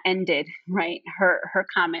Ana ended, right, her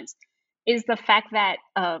comments, is the fact that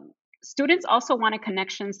students also wanted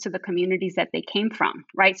connections to the communities that they came from,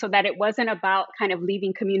 right? So that it wasn't about kind of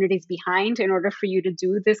leaving communities behind in order for you to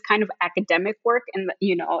do this kind of academic work and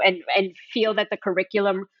and feel that the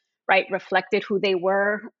curriculum, right, reflected who they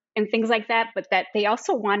were and things like that, but that they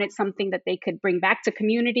also wanted something that they could bring back to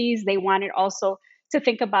communities. They wanted also to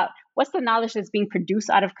think about what's the knowledge that's being produced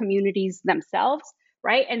out of communities themselves,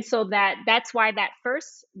 right? And so that's why that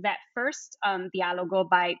first dialogo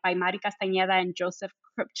by Mari Castañeda and Joseph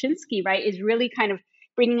Krupczynski, right, is really kind of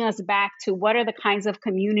bringing us back to what are the kinds of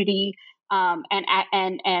community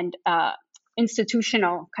and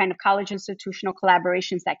institutional kind of college institutional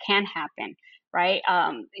collaborations that can happen, right?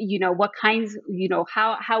 What kinds,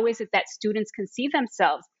 how is it that students can see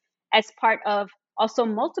themselves as part of also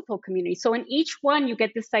multiple communities? So in each one, you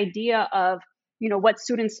get this idea of, what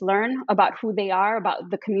students learn about who they are, about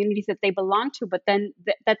the communities that they belong to, but then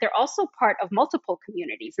that they're also part of multiple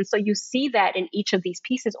communities. And so you see that in each of these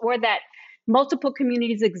pieces, or that multiple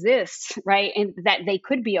communities exist, right? And that they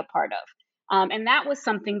could be a part of. And that was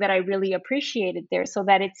something that I really appreciated there, so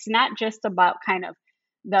that it's not just about kind of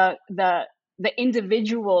the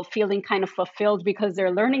individual feeling kind of fulfilled because they're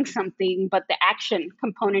learning something, but the action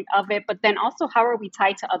component of it. But then also, how are we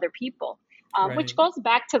tied to other people? Right. Which goes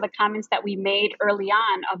back to the comments that we made early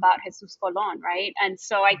on about Jesus Colon, right? And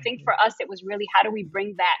so I think for us, it was really, how do we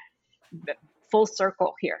bring that full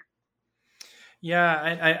circle here?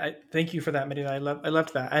 Yeah, I thank you for that, Marina. I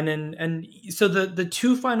loved that. And so the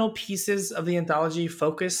two final pieces of the anthology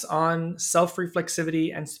focus on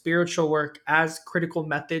self-reflexivity and spiritual work as critical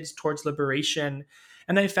methods towards liberation.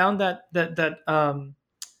 And I found that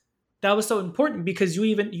was so important, because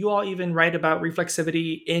you all even write about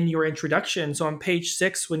reflexivity in your introduction. So on page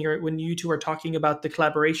 6, when you two are talking about the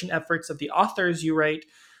collaboration efforts of the authors, you write,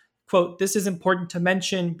 quote, "This is important to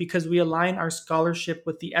mention because we align our scholarship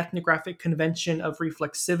with the ethnographic convention of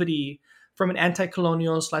reflexivity from an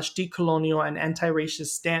anti-colonial/decolonial and anti-racist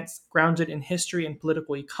stance grounded in history and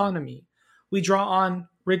political economy. We draw on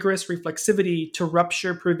rigorous reflexivity to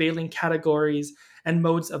rupture prevailing categories and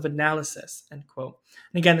modes of analysis, end quote.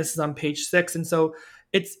 And again, this is on page 6. And so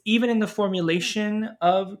it's even in the formulation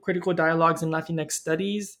of critical dialogues in Latinx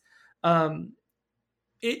studies,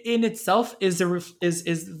 it in itself is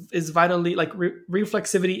vitally like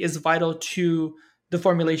reflexivity is vital to the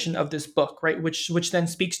formulation of this book, right? Which then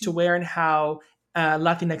speaks to where and how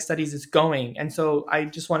Latinx studies is going. And so I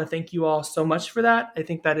just want to thank you all so much for that. I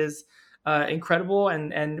think that is incredible,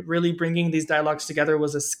 and really bringing these dialogues together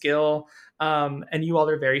was a skill. And you all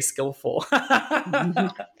are very skillful.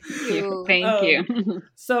 Thank you.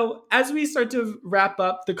 So, as we start to wrap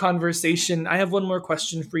up the conversation, I have one more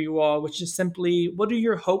question for you all, which is simply, what are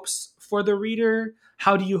your hopes for the reader?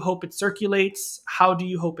 How do you hope it circulates? How do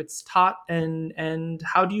you hope it's taught? And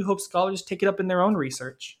how do you hope scholars take it up in their own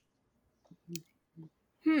research?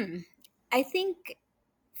 I think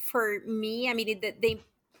for me, I mean,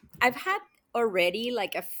 I've had already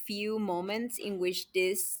like a few moments in which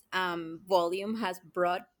this volume has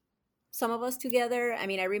brought some of us together. I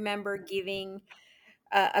mean, I remember giving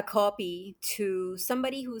a copy to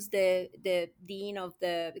somebody who's the dean of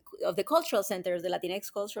the cultural center, the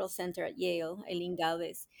Latinx Cultural Center at Yale, Eileen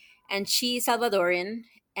Galvez, and she's Salvadorian.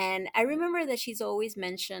 And I remember that she's always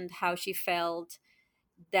mentioned how she felt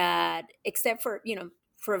that, except for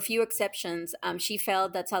for a few exceptions, she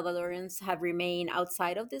felt that Salvadorians have remained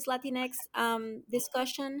outside of this Latinx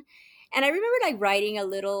discussion. And I remember like writing a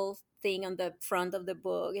little thing on the front of the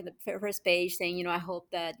book in the first page saying, I hope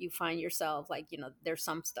that you find yourself like, there's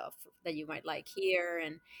some stuff that you might like here.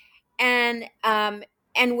 And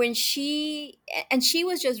when she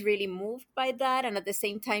was just really moved by that, and at the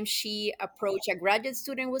same time she approached a graduate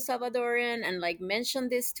student who was Salvadorian and like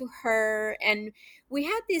mentioned this to her, and we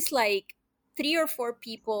had this like 3 or 4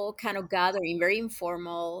 people kind of gathering, very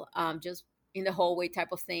informal, just in the hallway type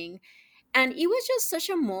of thing. And it was just such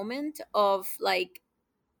a moment of like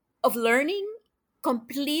of learning,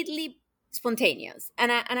 completely spontaneous.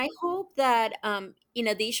 And I hope that in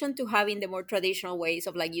addition to having the more traditional ways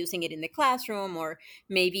of like using it in the classroom, or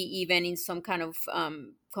maybe even in some kind of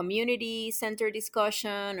community center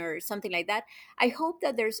discussion or something like that, I hope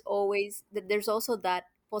that there's also that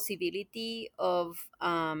possibility of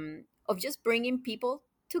just bringing people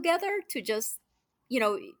together to just you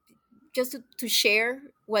know just to share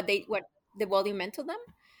what the volume meant to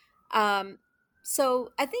them.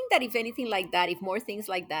 So I think that if anything like that, if more things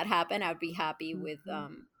like that happen, I'd be happy with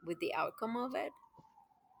the outcome of it.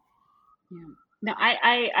 Yeah. No,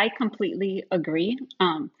 I completely agree.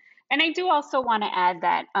 And I do also want to add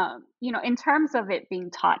that, in terms of it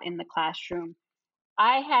being taught in the classroom,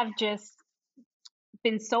 I have just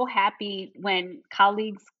been so happy when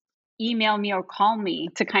colleagues email me or call me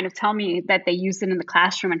to kind of tell me that they used it in the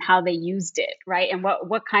classroom and how they used it, right? And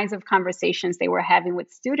what kinds of conversations they were having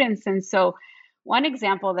with students. And so one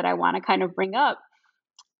example that I want to kind of bring up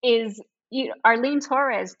is Arlene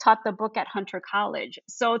Torres taught the book at Hunter College.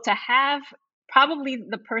 So to have probably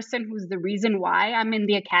the person who's the reason why I'm in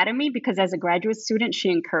the academy, because as a graduate student, she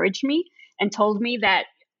encouraged me and told me that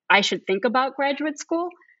I should think about graduate school.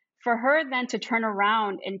 For her then to turn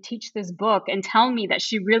around and teach this book and tell me that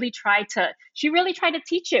she really tried to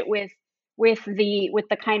teach it with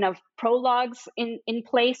the kind of prologues in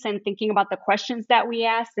place, and thinking about the questions that we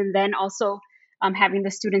asked, and then also having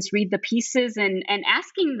the students read the pieces and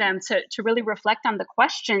asking them to really reflect on the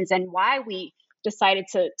questions and why we decided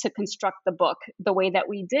to construct the book the way that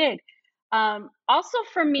we did. Also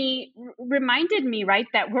for me, reminded me, right,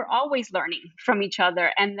 that we're always learning from each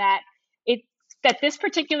other, and that this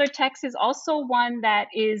particular text is also one that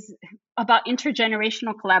is about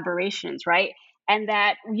intergenerational collaborations, right? And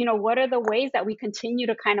that, what are the ways that we continue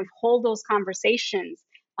to kind of hold those conversations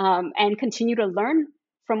and continue to learn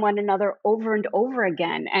from one another over and over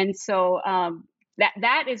again. And so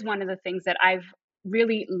that is one of the things that I've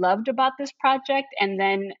really loved about this project. And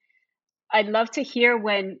then I'd love to hear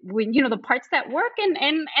when the parts that work, and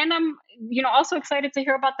I'm also excited to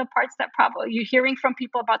hear about the parts that probably you're hearing from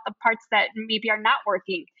people about the parts that maybe are not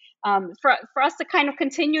working. For us to kind of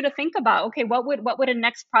continue to think about, okay, what would a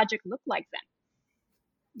next project look like then?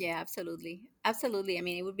 Yeah, absolutely. Absolutely. I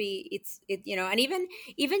mean, and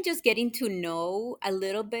even just getting to know a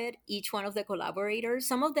little bit each one of the collaborators.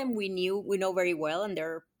 Some of them we know very well, and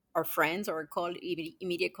they're our friends or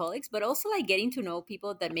immediate colleagues, but also like getting to know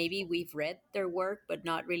people that maybe we've read their work but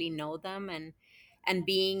not really know them, and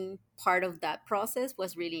being part of that process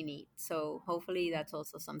was really neat. So hopefully that's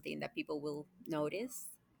also something that people will notice,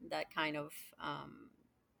 that kind of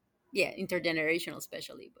intergenerational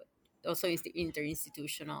especially. But also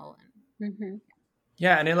interinstitutional. Mm-hmm.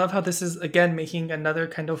 Yeah, and I love how this is again making another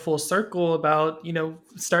kind of full circle about,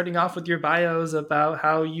 starting off with your bios about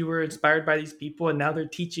how you were inspired by these people and now they're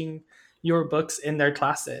teaching your books in their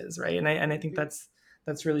classes, right? And I think that's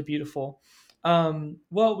really beautiful.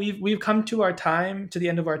 Well, we've come to the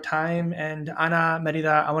end of our time, and Ana,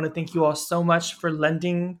 Merida, I want to thank you all so much for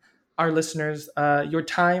lending our listeners your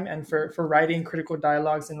time and for writing critical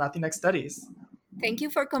dialogues in Latinx studies. Thank you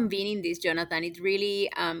for convening this, Jonathan. It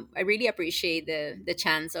really, I really appreciate the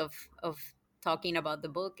chance of talking about the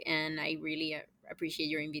book, and I really appreciate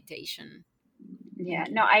your invitation. Yeah,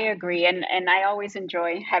 no, I agree. And I always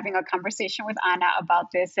enjoy having a conversation with Ana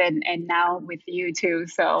about this and now with you too.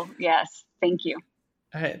 So yes, thank you.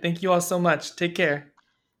 All right, thank you all so much. Take care.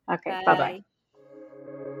 Okay, bye-bye. Bye.